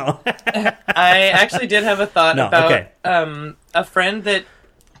pause? No. I actually did have a thought No, about okay. A friend that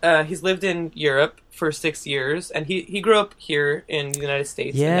he's lived in Europe for 6 years, and he grew up here in the United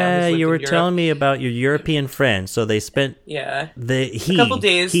States. and now Yeah, he's lived you in were Europe. telling me about your European friend. So they spent Yeah. a couple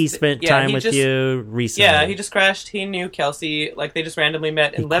days. He spent Yeah, time he with just- you recently. Yeah, he just crashed. He knew Kelsey. Like, they just randomly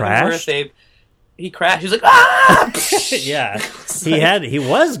met in He Leavenworth. crashed? He crashed. He was like, ah! Yeah, he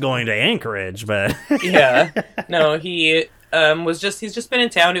was going to Anchorage, but Yeah. No, he he's just been in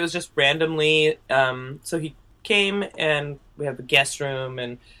town. It was just randomly. So he came, and we have a guest room,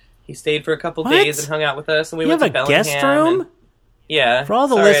 and he stayed for a couple What? days and hung out with us. And we you went have to a Bellingham. guest room. and- yeah. For all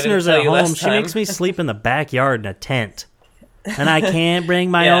the Sorry, I didn't listeners tell at you last home, she time. makes me sleep in the backyard in a tent. And I can't bring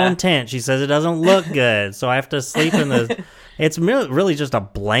my Yeah. own tent. She says it doesn't look good, so I have to sleep in the. It's really just a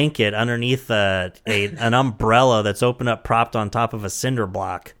blanket underneath an umbrella that's open up, propped on top of a cinder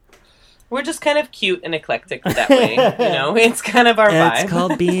block. We're just kind of cute and eclectic that way. It's kind of our vibe. It's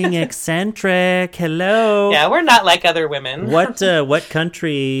called being eccentric. Hello. Yeah, we're not like other women. What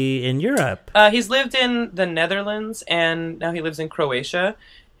country in Europe? He's lived in the Netherlands, and now he lives in Croatia.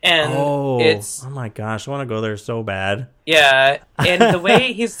 And Oh my gosh, I want to go there so bad. Yeah, and the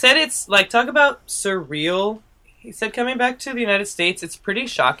way he said it's like, talk about surreal. He said coming back to the United States, it's pretty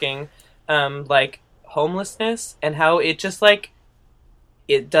shocking, like homelessness and how it just like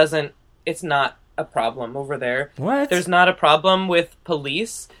it's not a problem over there. What? There's not a problem with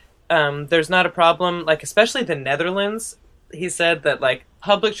police. There's not a problem, like especially the Netherlands. He said that like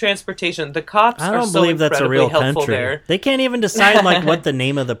public transportation, the cops I are don't so believe that's a incredibly real helpful country. there. They can't even decide like what the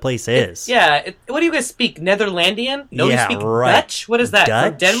name of the place is. Yeah, what do you guys speak? Netherlandian? No, Yeah, you speak right. Dutch? What is that?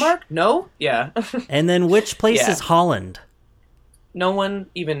 From Dutch? Denmark? No? Yeah. And then which place Yeah. is Holland? No one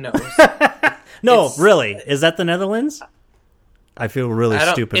even knows. No, It's- really. Is that the Netherlands? I feel really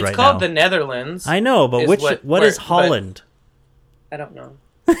stupid it's right called now. the Netherlands. I know, but is what where- is but- Holland? I don't know.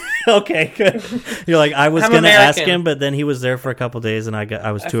 Okay, good. You're like, I was I'm going to ask American. him, but then he was there for a couple days, and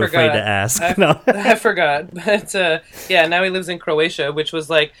I was I too afraid forgot. to ask. I, No. I forgot. But yeah, now he lives in Croatia, which was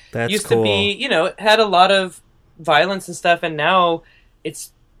like, That's used cool. to be, had a lot of violence and stuff, and now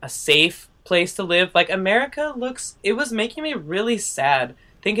it's a safe place to live. Like, America it was making me really sad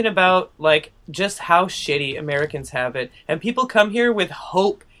thinking about, like, just how shitty Americans have it. And people come here with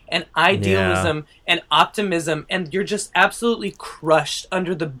hope and idealism and optimism, and you're just absolutely crushed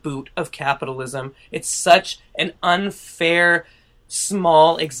under the boot of capitalism. It's such an unfair,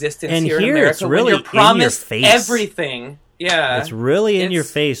 small existence And here in here America. it's really when you're promised in your face. everything. Yeah, It's really in your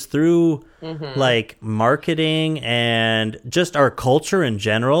It's- face through like marketing and just our culture in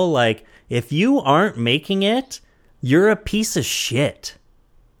general. Like, if you aren't making it, you're a piece of shit.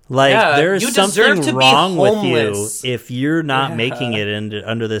 Like, Yeah, there's you deserve something to be wrong with homeless. you if you're not Yeah. making it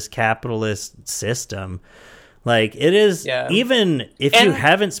under this capitalist system. Like, it is, Yeah. even if you And-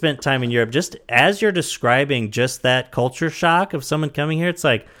 haven't spent time in Europe, just as you're describing just that culture shock of someone coming here, it's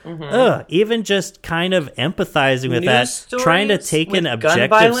like, even just kind of empathizing with News that, trying to stories take an with gun objective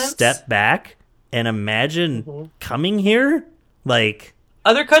violence. step back and imagine coming here. Like,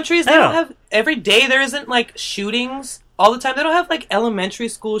 Other countries, they Yeah. don't have, every day there isn't like shootings all the time. They don't have like elementary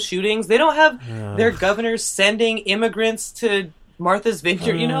school shootings. They don't have their governors sending immigrants to Martha's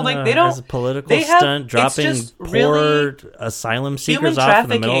Vineyard. Like they don't. as a political they have- stunt, it's dropping just poor really asylum human seekers off in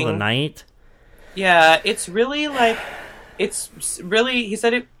the middle of the trafficking. night. Yeah, it's really like, it's really, he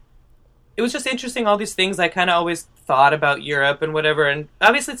said it was just interesting, all these things I kind of always thought about Europe and whatever, and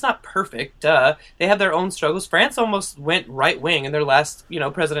obviously it's not perfect, duh. They have their own struggles. France almost went right-wing in their last,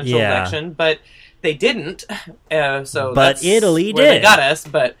 presidential Yeah. election, but they didn't. So But that's Italy where They did. got us,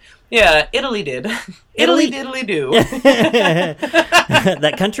 but yeah, Italy did. Italy diddly do.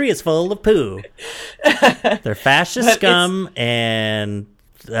 That country is full of poo. They're fascist But scum, and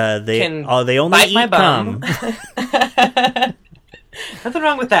they Can only bite my eat bum. cum. Nothing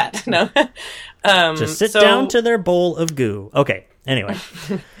wrong with that. No. Just sit so- down to their bowl of goo. Okay. Anyway,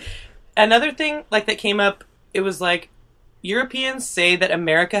 Another thing like that came up, it was like Europeans say that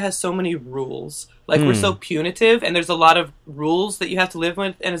America has so many rules. Like we're so punitive and there's a lot of rules that you have to live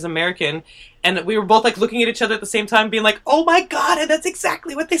with, and as American, and we were both like looking at each other at the same time being like, oh my god, and that's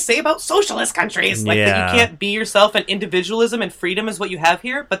exactly what they say about socialist countries. Like that Yeah. you can't be yourself, and individualism and freedom is what you have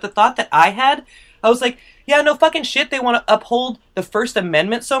here. But the thought that I had I was like, yeah, no fucking shit. They want to uphold the First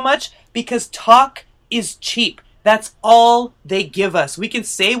Amendment so much because talk is cheap. That's all they give us. We can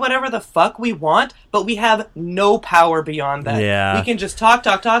say whatever the fuck we want, but we have no power beyond that. Yeah. We can just talk,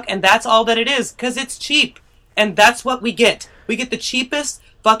 and that's all that it is, because it's cheap. And that's what we get. We get the cheapest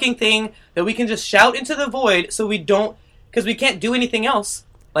fucking thing that we can just shout into the void so we don't... Because we can't do anything else.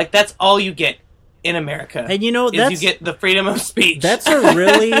 Like, that's all you get in America. And you know, you get the freedom of speech. That's a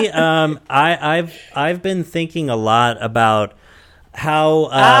really... I've been thinking a lot about how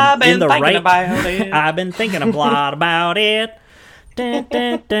I've been thinking about it. I've been thinking a lot about it. Dun,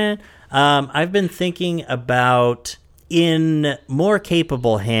 dun, dun. I've been thinking about, in more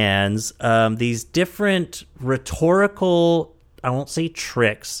capable hands, these different rhetorical, I won't say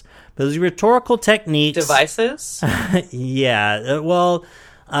tricks, but these rhetorical techniques. Devices? Yeah. Well,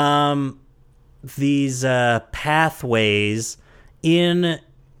 these pathways in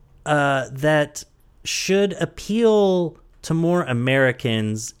that should appeal to more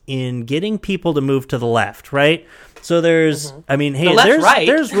Americans in getting people to move to the left, right? So there's, I mean, hey,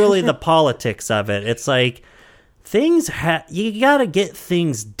 there's really the politics of it. It's like you got to get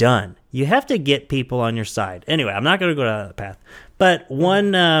things done. You have to get people on your side. Anyway, I'm not going to go down that path. But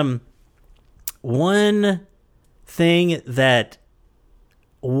one thing that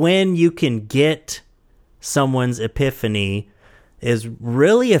when you can get someone's epiphany is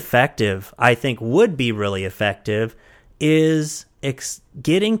really effective, I think would be really effective, is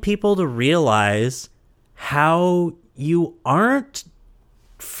getting people to realize how you aren't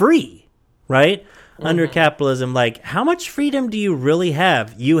free, right? Under capitalism, like, how much freedom do you really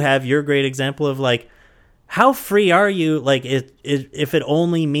have? You have your great example of, like, how free are you? Like, if it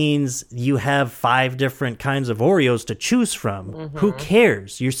only means you have 5 different kinds of Oreos to choose from, who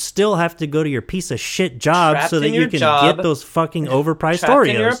cares? You still have to go to your piece of shit job Trapped so that you can get those fucking overpriced trapped Oreos.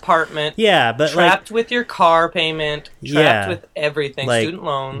 In your apartment. Yeah, but trapped with your car payment. Trapped with everything. Like, student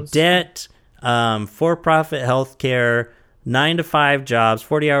loans. Debt, for-profit healthcare, 9-to-5 jobs,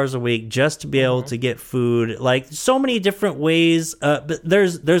 40 hours a week, just to be able to get food. Like, so many different ways. But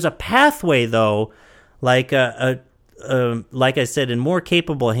there's a pathway, though, like like I said, in more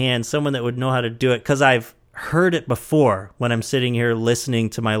capable hands, someone that would know how to do it. Because I've heard it before when I'm sitting here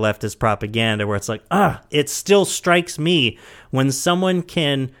listening to my leftist propaganda, where it's like, it still strikes me when someone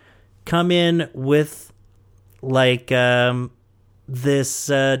can come in with, like, this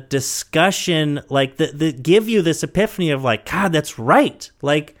discussion, like, that give you this epiphany of, like, God, that's right.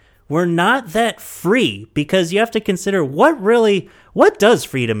 Like, we're not that free, because you have to consider what does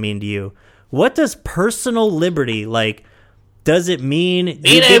freedom mean to you? What does personal liberty, like, does it mean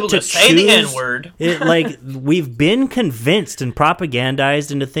being able to say the N-word? Like, we've been convinced and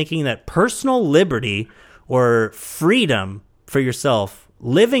propagandized into thinking that personal liberty or freedom for yourself,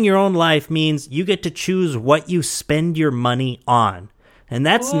 living your own life, means you get to choose what you spend your money on. And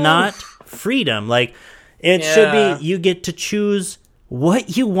that's not freedom. Like, it should be, you get to choose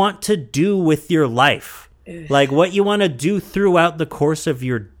what you want to do with your life. Like, what you want to do throughout the course of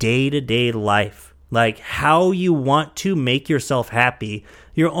your day-to-day life. Like, how you want to make yourself happy.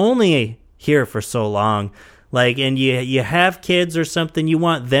 You're only here for so long. Like, and you have kids or something, you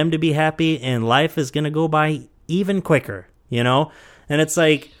want them to be happy, and life is going to go by even quicker, you know? And it's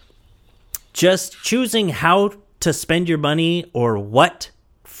like, just choosing how to spend your money, or what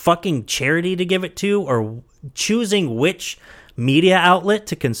fucking charity to give it to, or choosing which media outlet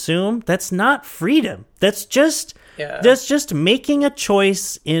to consume, that's not freedom. That's just making a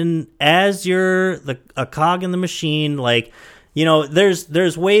choice as you're a cog in the machine. Like, you know,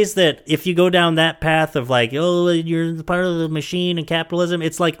 there's ways that if you go down that path of, like, oh, you're part of the machine and capitalism,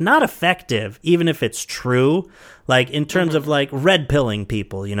 it's, like, not effective, even if it's true. Like, in terms of, like, red pilling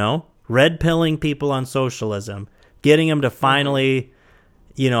people, you know, red pilling people on socialism, getting them to finally,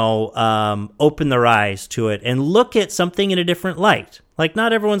 you know, open their eyes to it and look at something in a different light. Like,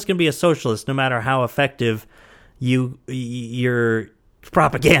 not everyone's going to be a socialist, no matter how effective your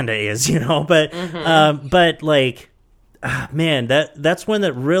propaganda is, you know. But like, man, that's one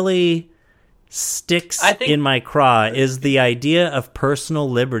that really sticks in my craw, is the idea of personal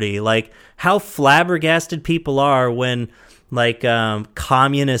liberty. Like, how flabbergasted people are when, like,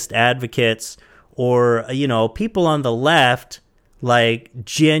 communist advocates or, you know, people on the left, like,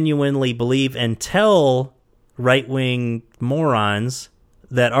 genuinely believe and tell right-wing morons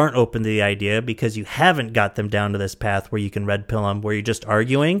that aren't open to the idea, because you haven't got them down to this path where you can red pill them, where you're just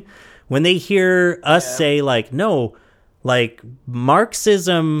arguing. When they hear us say, like, no, like,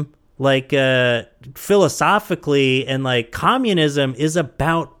 Marxism, like, philosophically, and, like, communism is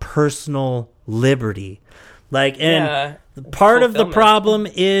about personal liberty. Like, and part of the fulfillment. problem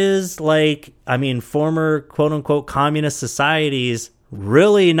is, like, I mean, former quote-unquote communist societies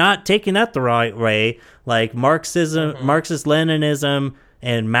really not taking that the right way. Like Marxism, Marxist-Leninism,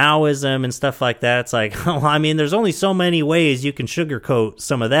 and Maoism and stuff like that. It's like, well, I mean, there's only so many ways you can sugarcoat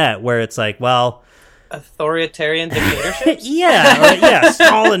some of that, where it's like, well... Authoritarian dictatorships?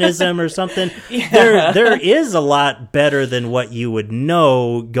 Stalinism or something. Yeah. There is a lot better than what you would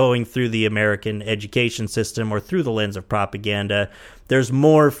know going through the American education system or through the lens of propaganda. There's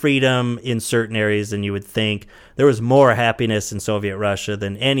more freedom in certain areas than you would think. There was more happiness in Soviet Russia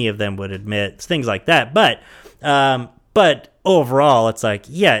than any of them would admit. Things like that. But overall, it's like,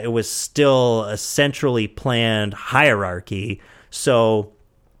 yeah, it was still a centrally planned hierarchy. So...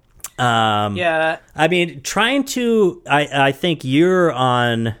 yeah. I mean, I think you're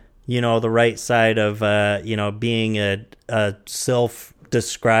on, the right side of, being a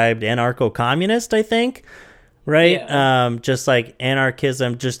self-described anarcho-communist, I think, right? Yeah. Just like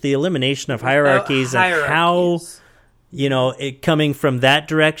anarchism, just the elimination of hierarchies and how, it coming from that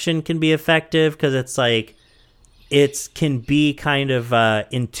direction can be effective, because it's like, it can be kind of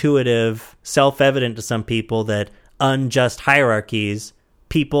intuitive, self-evident to some people that unjust hierarchies,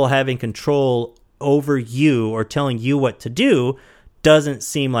 people having control over you or telling you what to do, doesn't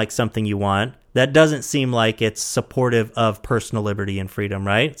seem like something you want. That doesn't seem like it's supportive of personal liberty and freedom,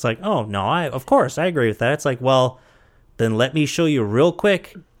 right? It's like, oh, no, of course, I agree with that. It's like, well, then let me show you real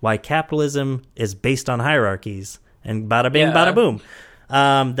quick why capitalism is based on hierarchies. And bada bing, bada boom.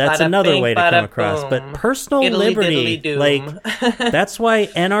 That's Bada another bing, way to bada come across. boom. But personal Italy, liberty, diddly, doom. like, that's why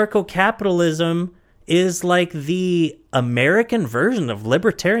anarcho-capitalism is like the American version of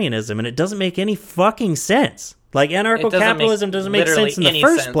libertarianism, and it doesn't make any fucking sense. Like, anarcho-capitalism doesn't make sense in the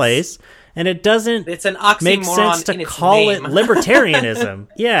first place, and it doesn't it's an make oxymoron sense to in its call name. it libertarianism.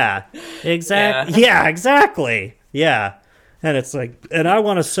 Yeah, exactly. Yeah, exactly. Yeah, and it's like, and I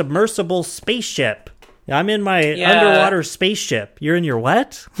want a submersible spaceship. I'm in my underwater spaceship. You're in your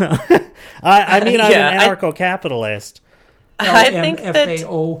what? I mean, I'm an anarcho-capitalist. I think that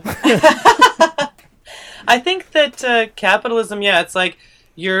LMFAO. I think that capitalism, it's like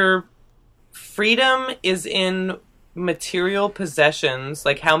your freedom is in material possessions,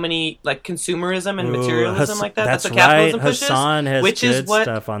 like how many, like consumerism and materialism, like that. That's what capitalism pushes. Hassan has which good is what,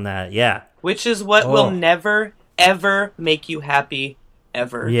 stuff on that. Yeah, which is what will never ever make you happy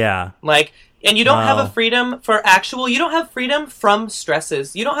ever. Yeah, like. And you don't have a freedom you don't have freedom from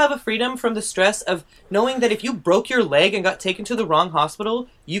stresses. You don't have a freedom from the stress of knowing that if you broke your leg and got taken to the wrong hospital,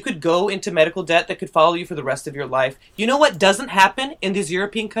 you could go into medical debt that could follow you for the rest of your life. You know what doesn't happen in these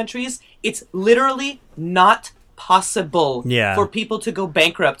European countries? It's literally not possible for people to go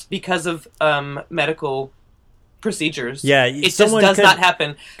bankrupt because of medical procedures. Yeah, it just does not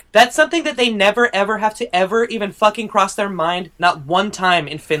happen. That's something that they never ever have to ever even fucking cross their mind. Not one time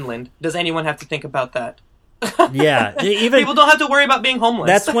in Finland does anyone have to think about that. Yeah, even people don't have to worry about being homeless.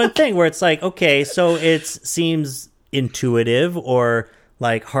 That's one thing where it's like, okay, so it seems intuitive or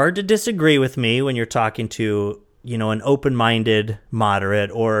like hard to disagree with me when you're talking to, an open-minded moderate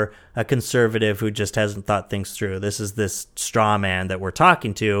or a conservative who just hasn't thought things through. This is this straw man that we're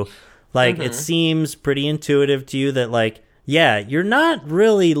talking to. Like, it seems pretty intuitive to you that, like, yeah, you're not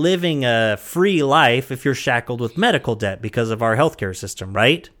really living a free life if you're shackled with medical debt because of our healthcare system,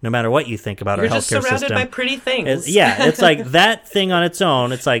 right? No matter what you think about our healthcare system. You're just surrounded by pretty things. It's like that thing on its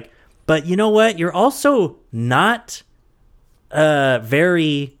own. It's like, but you know what? You're also not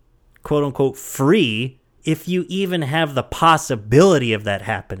very, quote-unquote, free if you even have the possibility of that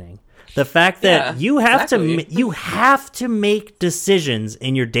happening. The fact that you have to make decisions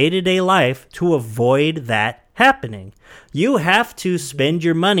in your day-to-day life to avoid that happening. You have to spend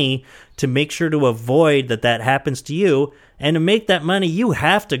your money to make sure to avoid that happens to you. And to make that money, you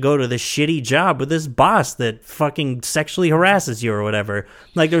have to go to this shitty job with this boss that fucking sexually harasses you or whatever.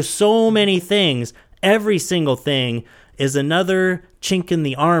 Like, there's so many things. Every single thing is another chink in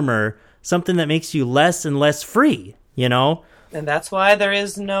the armor, something that makes you less and less free, And that's why there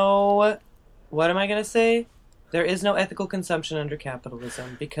is no, what am I going to say? There is no ethical consumption under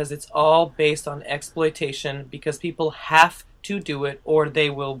capitalism because it's all based on exploitation because people have to do it or they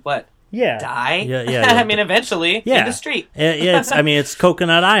will what? Yeah. Die? Yeah. I mean, eventually, in the street. It's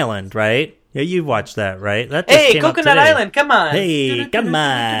Coconut Island, right? Yeah, you've watched that, right? That just hey, came up Coconut today. Island, come on. Hey, come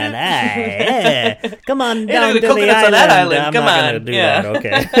on. Hey, come on down to the coconuts island. on that island. I'm Come not on. going to do that,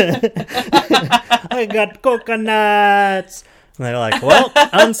 okay. I got coconuts. And they're like, well,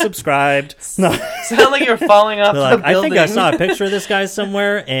 unsubscribed. No. Sound like you're falling off They're like, the building. I think I saw a picture of this guy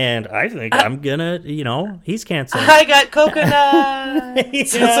somewhere, and I think I'm going to, he's canceled. I got coconut.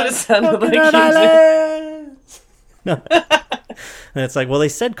 That's what it sounded Coconut like. Island. No. And it's like, well, they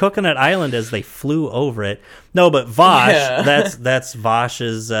said Coconut Island as they flew over it. No, but Vosh, that's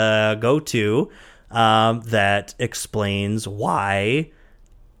Vosh's go-to that explains why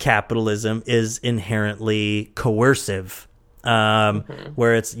capitalism is inherently coercive,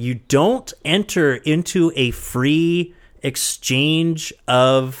 where it's you don't enter into a free exchange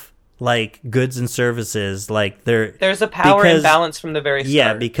of like goods and services. Like there's a power imbalance from the very start.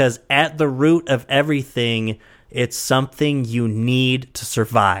 Yeah, because at the root of everything, it's something you need to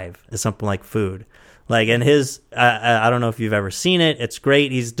survive. It's something like food. Like, and I don't know if you've ever seen it. It's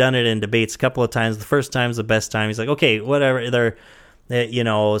great. He's done it in debates a couple of times. The first time's the best time. He's like, okay, whatever.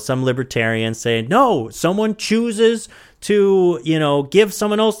 Some libertarians say, no, someone chooses to, give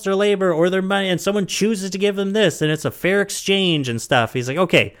someone else their labor or their money, and someone chooses to give them this, and it's a fair exchange and stuff. He's like,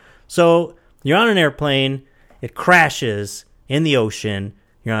 okay, so you're on an airplane. It crashes in the ocean.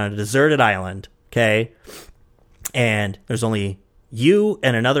 You're on a deserted island, okay? And there's only you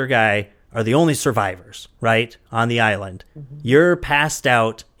and another guy are the only survivors, right, on the island. Mm-hmm. You're passed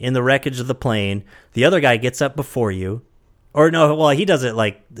out in the wreckage of the plane. The other guy gets up before you. Or no, well, he does it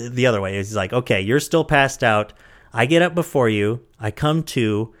like the other way. He's like, okay, you're still passed out. I get up before you. I come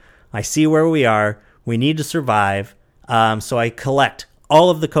to. I see where we are. We need to survive. So I collect all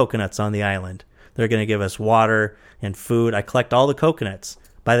of the coconuts on the island. They're going to give us water and food. I collect all the coconuts.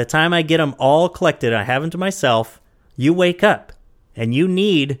 By the time I get them all collected, I have them to myself. You wake up and you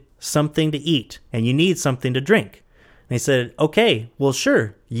need something to eat and you need something to drink. And he said, okay, well,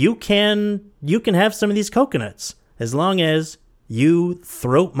 sure. You can have some of these coconuts as long as you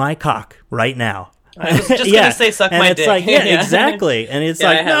throat my cock right now. I was just going to say suck my dick. It's like, yeah, exactly. And it's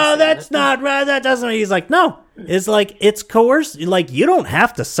like, no, that's not right. That doesn't. He's like, no. It's like, it's coerced. Like, you don't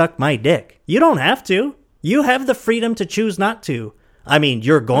have to suck my dick. You don't have to. You have the freedom to choose not to. I mean,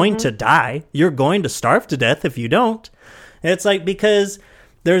 you're going to die. You're going to starve to death if you don't. And it's like, because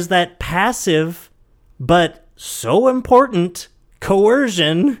there's that passive but so important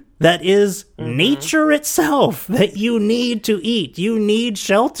coercion that is nature itself, that you need to eat. You need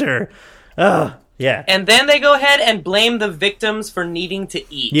shelter. Yeah. And then they go ahead and blame the victims for needing to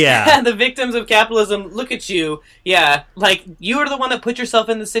eat. Yeah. The victims of capitalism, look at you. Yeah. Like, you are the one that put yourself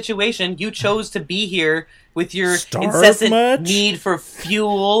in the situation. You chose to be here with your incessant need for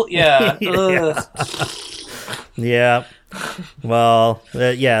fuel. Yeah. Yeah. Well,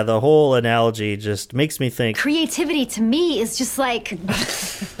 the whole analogy just makes me think. Creativity to me is just like,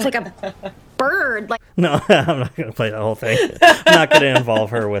 it's like a bird. Like, no, I'm not going to play the whole thing. I'm not going to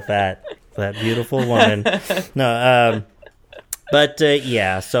involve her with that beautiful woman. No,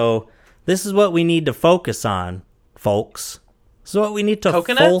 so this is what we need to focus on, folks. This is what we need to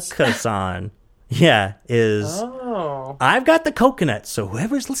focus on. Yeah, I've got the coconut, so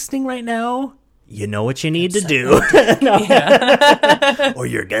whoever's listening right now, you know what you need to do. Or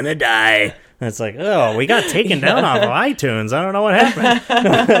you're gonna die. And it's like, oh, we got taken down off of iTunes. I don't know what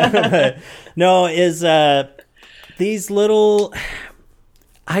happened. No, these little...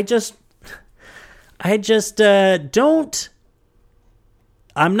 I just don't...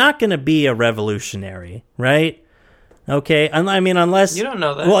 I'm not going to be a revolutionary, right? Okay, I mean, unless... You don't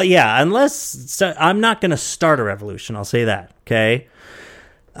know that. Well, yeah, I'm not going to start a revolution, I'll say that, okay?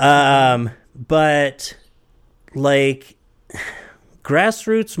 But, like,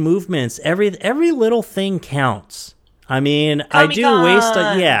 grassroots movements, every little thing counts. I mean, I do waste...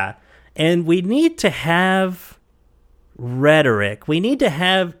 yeah, and we need to have rhetoric. We need to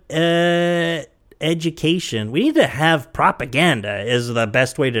have education. We need to have propaganda is the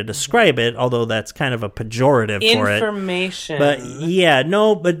best way to describe it, although that's kind of a pejorative for it. Information. But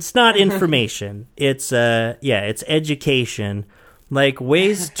but it's not information. It's it's education. Like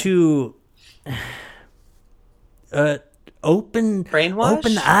ways to open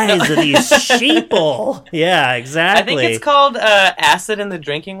the eyes of these sheeple. Yeah, exactly. I think it's called acid in the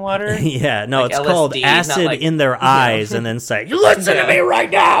drinking water. Yeah, no, like it's LSD, called acid like, in their eyes, and then say, "Listen to me right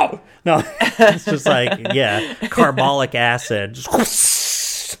now." No, it's just like carbolic acid.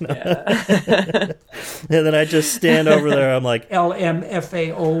 And then I just stand over there. I'm like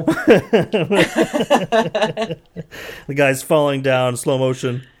LMFAO. The guy's falling down, slow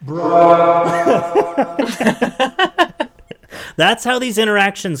motion. That's how these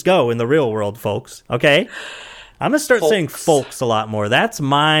interactions go in the real world, folks. Okay? I'm going to start saying folks a lot more. That's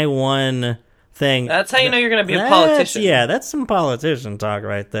my one thing. That's how you know you're going to be a politician. Yeah, that's some politician talk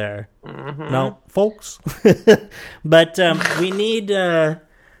right there. Mm-hmm. No, folks. But we need,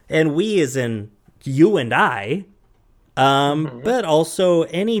 and we as in you and I, But also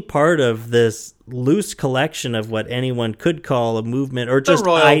any part of this loose collection of what anyone could call a movement or just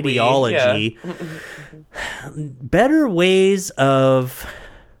ideology. Better ways of,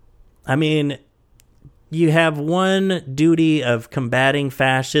 I mean, you have one duty of combating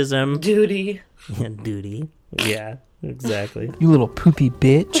fascism. Duty. Duty. Yeah, exactly. You little poopy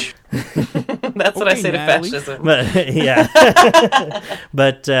bitch. That's what I say Natalie. to fascism. But yeah.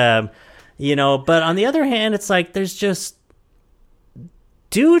 But but on the other hand, it's like there's just,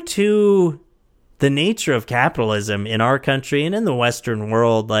 due to the nature of capitalism in our country and in the Western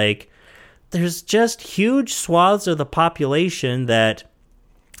world, like there's just huge swaths of the population that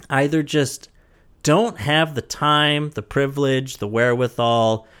either just don't have the time, the privilege, the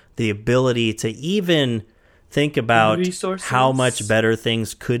wherewithal, the ability to even think about Resources. how much better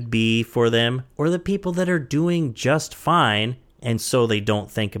things could be for them, or the people that are doing just fine, and so they don't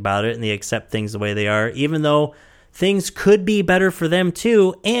think about it and they accept things the way they are, even though things could be better for them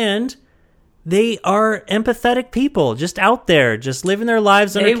too, and they are empathetic people just out there, just living their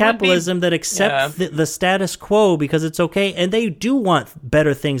lives under capitalism that accept the status quo because it's okay, and they do want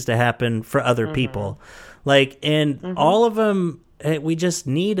better things to happen for other people. Like, and all of them, we just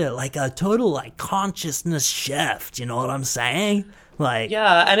need a total consciousness shift. You know what I'm saying? Like,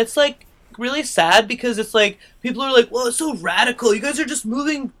 yeah, and it's like really sad because it's like people are like, well, it's so radical. You guys are just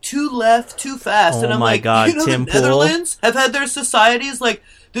moving too left too fast. And I'm my like, God, you know, Tim the Pool. Netherlands have had their societies like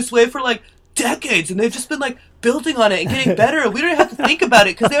this way for like decades, and they've just been like building on it and getting better. We don't have to think about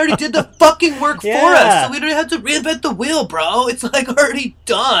it because they already did the fucking work for us. So we don't have to reinvent the wheel, bro. It's like already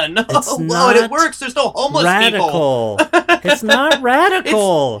done. It's and not it works. There's no homeless people. It's not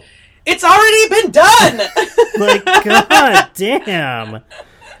radical. It's already been done. Like, god damn.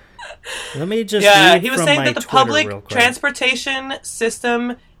 Let me just read he was from saying my that the Twitter real public quick. transportation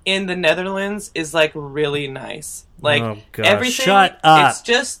system in the Netherlands is like really nice. Like Oh, gosh. everything, Shut up. it's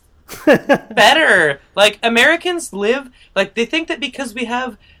just better. Like Americans live like they think that because we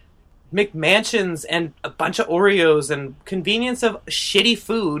have McMansions and a bunch of Oreos and convenience of shitty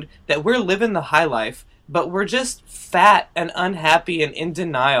food that we're living the high life, but we're just fat and unhappy and in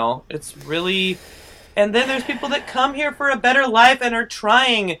denial. It's really. And then there's people that come here for a better life and are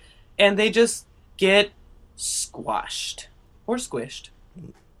trying, and they just get squashed or squished.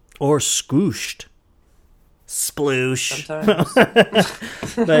 Or scooshed. Sploosh.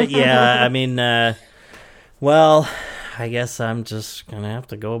 Sometimes. But yeah, I mean, well, I guess I'm just going to have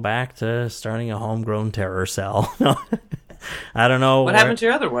to go back to starting a homegrown terror cell. I don't know. What happened to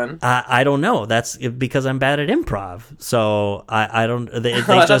your other one? I don't know. That's because I'm bad at improv. So I don't. They I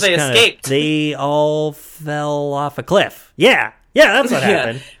thought just they kinda, escaped. They all fell off a cliff. Yeah, that's what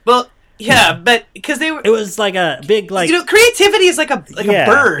happened. Well, yeah, but because they were. It was like a big creativity is like a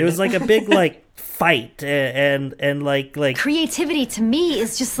bird. It was like a big fight and like Creativity to me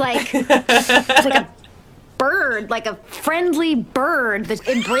is just like it's like a bird, like a friendly bird that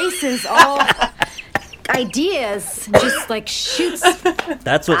embraces all ideas and just like shoots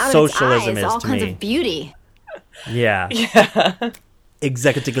that's what out socialism its eyes, is all to kinds me. of beauty. Yeah.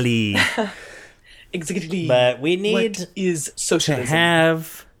 Exactly. Exactly. But we need what is to socialism?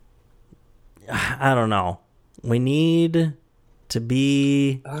 have. I don't know. We need to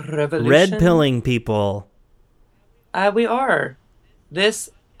be A revolution? red pilling people. We are. This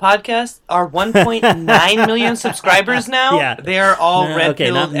podcast are 1.9 million subscribers now. Yeah. They are all No, red okay,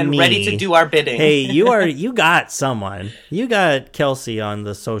 pilled not and me. ready to do our bidding. Hey, you got someone. You got Kelsey on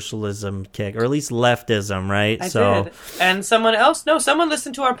the socialism kick, or at least leftism, right? I did. And someone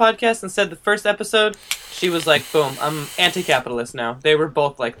listened to our podcast and said the first episode, she was like, boom, I'm anti-capitalist now. They were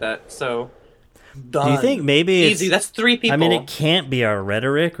both like that. So, done. Do you think maybe Easy. That's 3 people. I mean, it can't be our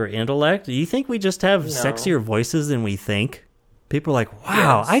rhetoric or intellect. Do you think we just have sexier voices than we think? People are like,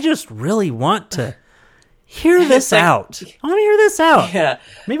 wow, Yes. I just really want to hear this out. I want to hear this out. Yeah.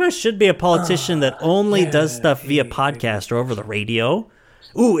 Maybe I should be a politician that only does stuff via podcast or over the radio.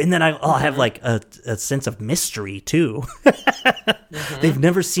 Ooh, and then I'll have like a sense of mystery too. They've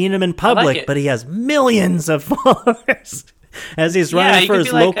never seen him in public, it. but he has millions of followers as he's running you for could his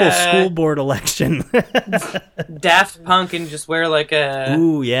be like local school board election. Daft Punk and just wear like a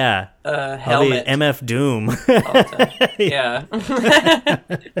Ooh, yeah. I'll be helmet. MF Doom. all the time. Yeah.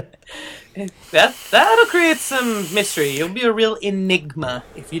 That'll create some mystery. You'll be a real enigma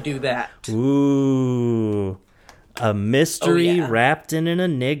if you do that. Ooh. A mystery yeah. wrapped in an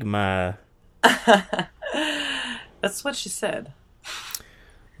enigma. That's what she said.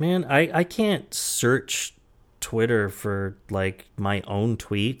 Man, I can't search Twitter for, like, my own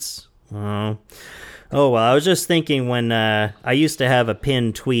tweets. Oh, well, I was just thinking when I used to have a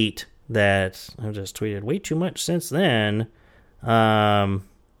pinned tweet that I've just tweeted way too much since then. A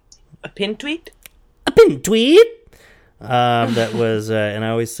pin tweet? A pin tweet! That was, and I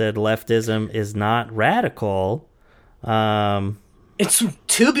always said leftism is not radical. It's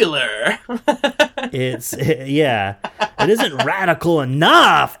tubular. Yeah. It isn't radical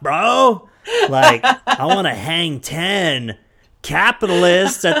enough, bro. Like, I want to hang 10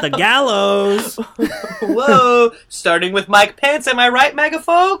 capitalists at the gallows. Whoa. Starting with Mike Pence, am I right, MAGA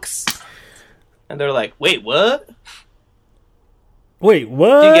folks? And they're like, wait, what? Wait,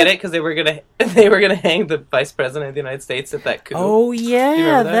 what? Do you get it? Because they were gonna hang the vice president of the United States at that coup. Oh,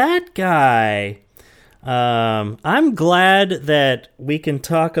 yeah, that guy. I'm glad that we can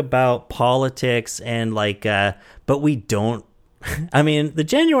talk about politics and but we don't. I mean, the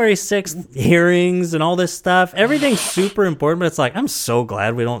January 6th hearings and all this stuff, everything's super important, but it's like, I'm so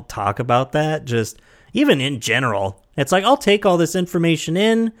glad we don't talk about that. Just even in general, it's like, I'll take all this information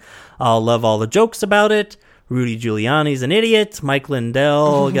in. I'll love all the jokes about it. Rudy Giuliani's an idiot. Mike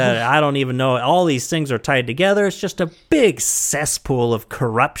Lindell, I don't even know. All these things are tied together. It's just a big cesspool of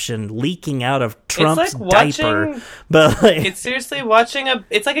corruption leaking out of Trump's diaper. But it's seriously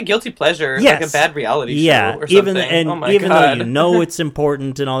it's like a guilty pleasure. Yes. Like a bad reality show or something. Even though you know it's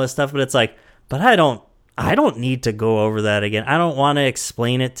important and all this stuff, but it's like, but I don't need to go over that again. I don't want to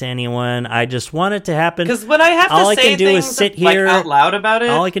explain it to anyone. I just want it to happen. Because when I have to say things out loud about it,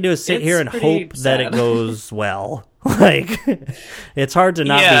 all I can do is sit here and hope that it goes well. Like, it's hard to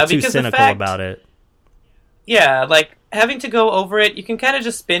not be too cynical about it. Yeah, like, having to go over it, you can kind of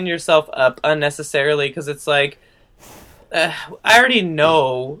just spin yourself up unnecessarily, because it's like, I already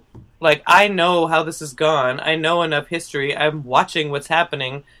know, like, I know how this has gone. I know enough history. I'm watching what's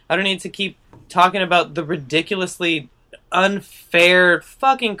happening. I don't need to keep talking about the ridiculously unfair,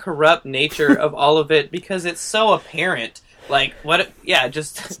 fucking corrupt nature of all of it, because it's so apparent. Like, what? Yeah,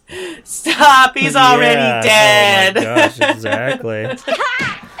 just stop. He's already dead. Oh my gosh, exactly.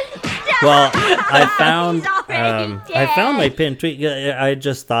 Well, I found my pinned tweet. I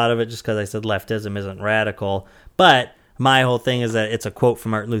just thought of it just because I said leftism isn't radical. But my whole thing is that it's a quote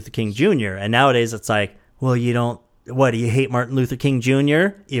from Martin Luther King Jr. And nowadays it's like, well, do you hate Martin Luther King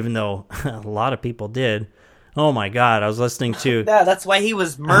Jr.? Even though a lot of people did. Oh my God, I was listening to... Yeah, that's why he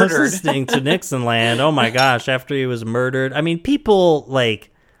was murdered. I was listening to Nixon Land. Oh my gosh, after he was murdered. I mean, people, like,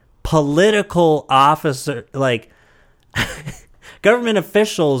 political officer, like, government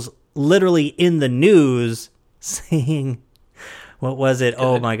officials literally in the news saying... What was it? Good.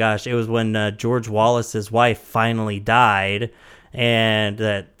 Oh my gosh, it was when George Wallace's wife finally died, and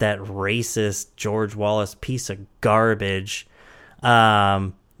that racist George Wallace piece of garbage...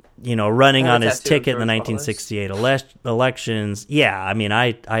 running on his ticket in the 1968 elections. Yeah, I mean,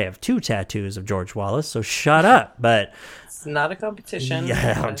 I have 2 tattoos of George Wallace, so shut up. But it's not a competition.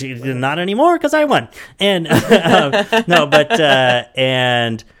 Yeah, not anymore because I won. And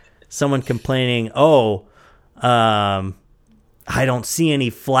and someone complaining, I don't see any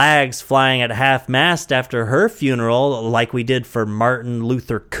flags flying at half-mast after her funeral like we did for Martin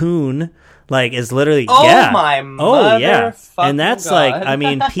Luther Kuhn. Like, is literally, my mother and that's God. Like, I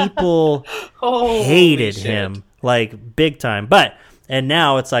mean, people hated him, like, big time. And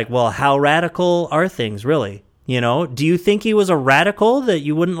now it's like, well, how radical are things, really? Do you think he was a radical that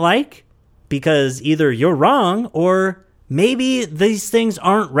you wouldn't like? Because either you're wrong, or maybe these things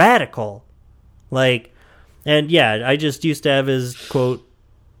aren't radical. Like, and yeah, I just used to have his quote.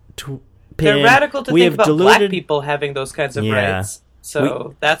 They're radical to think about black people having those kinds of rights.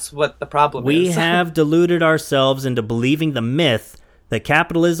 So that's what the problem is. We have deluded ourselves into believing the myth that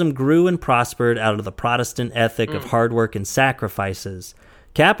capitalism grew and prospered out of the Protestant ethic of hard work and sacrifices.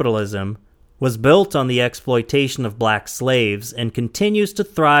 Capitalism was built on the exploitation of black slaves and continues to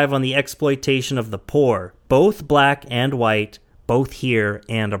thrive on the exploitation of the poor, both black and white, both here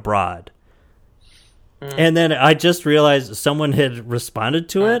and abroad. And then I just realized someone had responded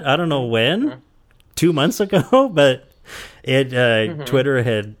to it. I don't know when, 2 months ago, but... Twitter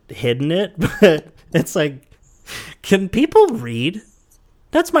had hidden it, but it's like, can people read?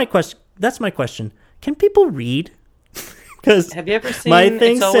 That's my question. Can people read? Because have you ever seen my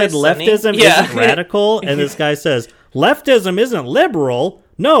thing said leftism isn't radical, and this guy says leftism isn't liberal.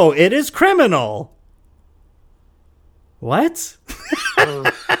 No, it is criminal. What?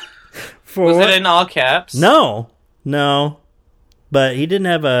 Was it in all caps? No. But he didn't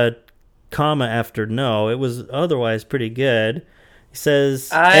have a comma after no. It was otherwise pretty good. He says,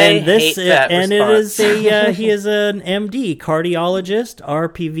 it is he is an MD, cardiologist,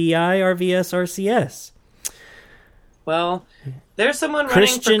 RPVI, RVS, RCS. Well, there's someone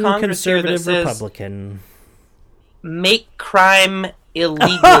Christian running for Congress conservative here that says, Republican. Make crime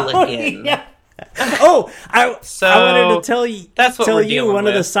illegal again. Yeah. Oh, I wanted to tell you. That's what we're you dealing one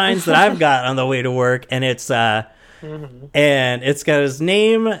with. of the signs that I've got on the way to work, and it's and it's got his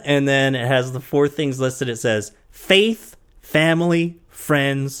name, and then it has the 4 things listed. It says faith, family,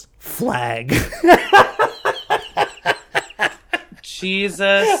 friends, flag.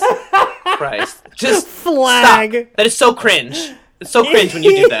 Jesus Christ! Just flag. Stop. That is so cringe. It's so cringe when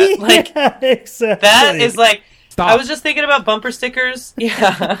you do that. Like yeah, exactly. that is like. Stop. I was just thinking about bumper stickers.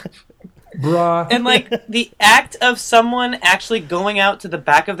 Yeah. Bruh. And like the act of someone actually going out to the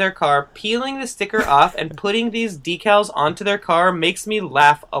back of their car, peeling the sticker off, and putting these decals onto their car makes me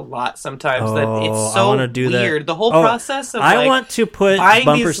laugh a lot sometimes. That it's I so wanna do that. weird. The whole Oh, process of I want to put buying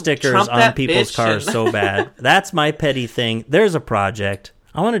bumper these stickers Trump on that people's bitch cars and- so bad. That's my petty thing. There's a project.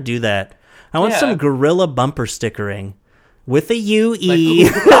 I want to do that. I want Yeah. some gorilla bumper stickering. With a UE.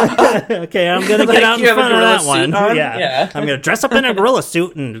 Okay, I'm going to Like get out you in have a front of gorilla that one. suit on? Yeah. Yeah. I'm going to dress up in a gorilla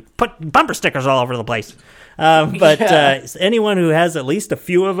suit and put bumper stickers all over the place. But anyone who has at least a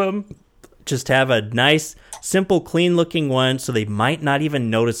few of them, just have a nice, simple, clean-looking one so they might not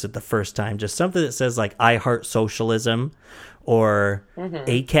even notice it the first time. Just something that says, like, I heart socialism or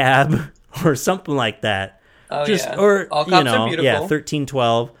ACAB or something like that. Oh, Just yeah. Or, All you cops know, are beautiful. yeah,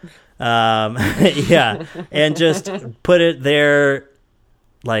 1312. Yeah, and just put it there,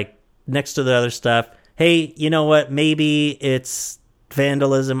 like next to the other stuff. Hey, you know what? Maybe it's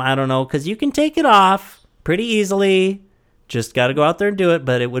vandalism. I don't know, because you can take it off pretty easily. Just got to go out there and do it.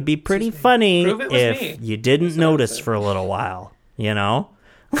 But it would be pretty funny Prove it was if me. you didn't notice for a little while. You know,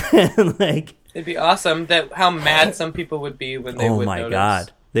 like It'd be awesome that how mad some people would be when they oh would my notice.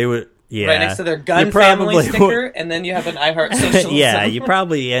 god, they would. Yeah, Right next to their gun You family probably sticker, would. and then you have an I Heart Socialism. Yeah, you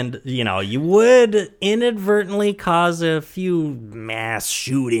probably you would inadvertently cause a few mass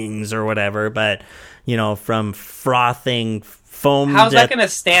shootings or whatever, but from frothing foam. How's that going to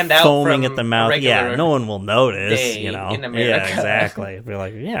stand out foaming from at the mouth? a regular Yeah, no one will notice. day in Yeah, America? exactly. Be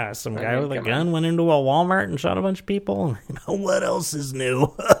like, yeah, some guy with a come gun on. went into a Walmart and shot a bunch of people. What else is new?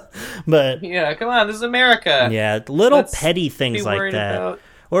 But Yeah, come on, this is America. yeah, little Let's petty be things like worried that. about-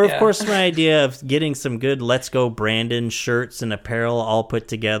 Or, of yeah. course, my idea of getting some good Let's Go Brandon shirts and apparel all put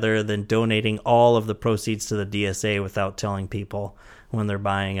together, then donating all of the proceeds to the DSA without telling people when they're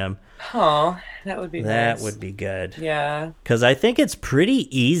buying them. Oh, that would be That nice. would be good. Yeah. Because I think it's pretty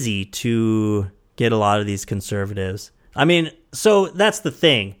easy to get a lot of these conservatives. I mean, so that's the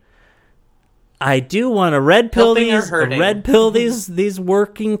thing. I do want to red pill Helping or these hurting? these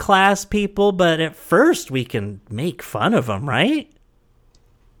working class people, but at first we can make fun of them, right?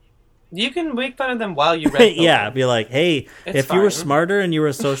 You can make fun of them while you red pill Yeah, them. be like, hey, It's if you were fine. smarter and you were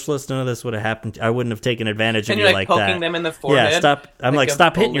a socialist, none of this would have happened. I wouldn't have taken advantage of And you you're like like that. poking them in the forehead. Yeah, stop. I'm like, a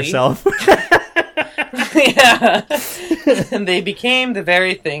stop hitting bully. yourself. Yeah. And they became the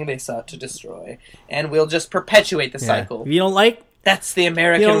very thing they sought to destroy. And we'll just perpetuate the Yeah. cycle. If you don't like, That's the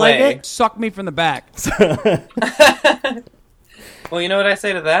American you don't like way. it? Suck me from the back. Well, you know what I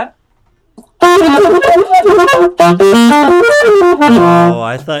say to that? oh,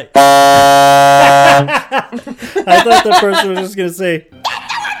 I thought, I thought the person was just gonna say,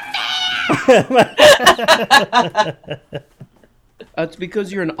 It's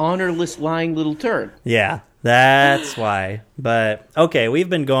because you're an honorless, lying little turd. yeah, that's why. But okay, we've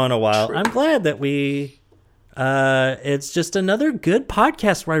been going a while. I'm glad that it's just another good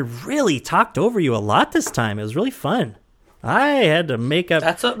podcast where I really talked over you a lot this time. It was really fun. I had to make up.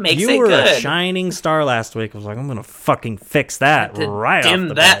 That's what makes you it were a good. shining star last week. I was like, I'm gonna fucking fix that to right dim off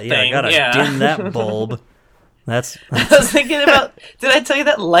the that bat. Yeah, I thing, gotta yeah. dim that bulb. That's I was thinking about. Did I tell you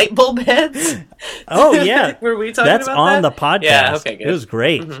that light bulb heads? oh yeah. Were we talking That's about on that? the podcast. Yeah. Okay. Good. It was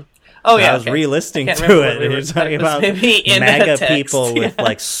great. Oh yeah. I was okay. re-listening I can't to remember it. what we And were you're talking it was about maybe in MAGA that text, people with yeah.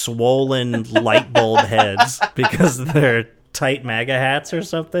 like swollen light bulb heads because of their tight MAGA hats or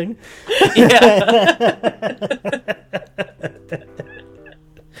something.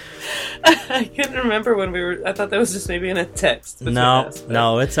 I couldn't remember when we were. I thought that was just maybe in a text. between us, but-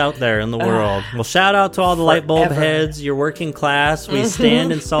 No, it's out there in the world. Well, shout out to all the light bulb Forever. heads. You're working class. We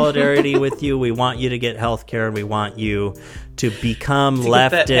stand in solidarity with you. We want you to get health care, and we want you to become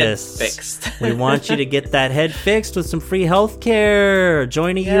get that head leftists. fixed. We want you to get that head fixed with some free health care.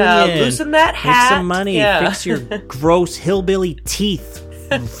 Join a Yeah, union. loosen that Make hat. some money. Yeah. Fix your gross hillbilly teeth.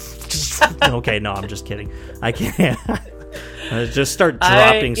 Okay, no, I'm just kidding. I can't. Just start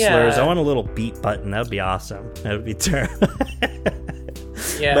dropping slurs. I want a little beat button. That would be awesome. That would be terrible.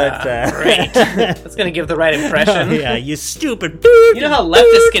 Yeah, But, great. That's gonna give the right impression. Yeah, you stupid. You know how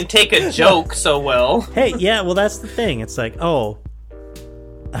leftists can take a joke so well. Hey, yeah, well, that's the thing. It's like, oh,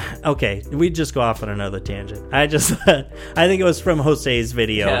 okay, we just go off on another tangent. I think it was from Jose's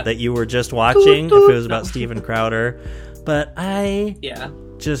video that you were just watching, if it was about Steven Crowder. But I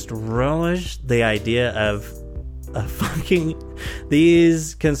just relish the idea of fucking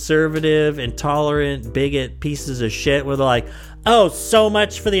these conservative, intolerant, bigot pieces of shit where they're like, oh, so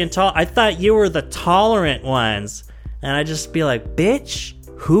much for the intolerant. I thought you were the tolerant ones. And I just be like, bitch,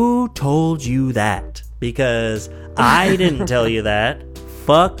 who told you that? Because I didn't tell you that.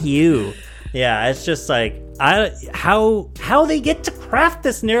 Fuck you. Yeah, it's just like, how they get to craft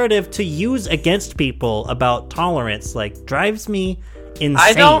this narrative to use against people about tolerance, like, drives me insane.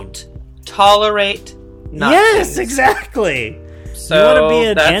 I don't tolerate nothing. Yes, exactly. So you want to be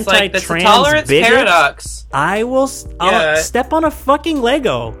an that's anti-trans like, tolerance bigot? paradox. I'll step on a fucking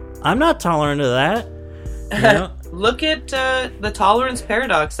Lego. I'm not tolerant of that. You know? Look at the tolerance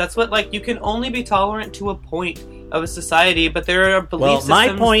paradox. That's what, like, you can only be tolerant to a point of a society, but there are belief systems my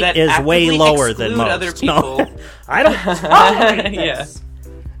point that is way actively lower than exclude most. other people. No, I don't tolerate this.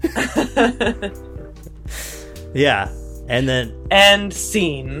 Yeah, and then and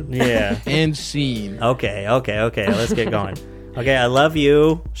scene. Yeah, and scene. Okay. Let's get going. Okay, I love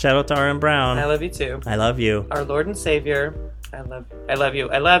you. Shout out to R.M. Brown. I love you too. I love you. Our Lord and Savior. I love you.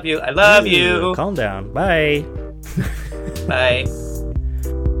 I love you. I love you. Calm down. Bye. Bye.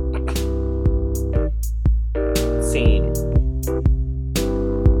 Scene.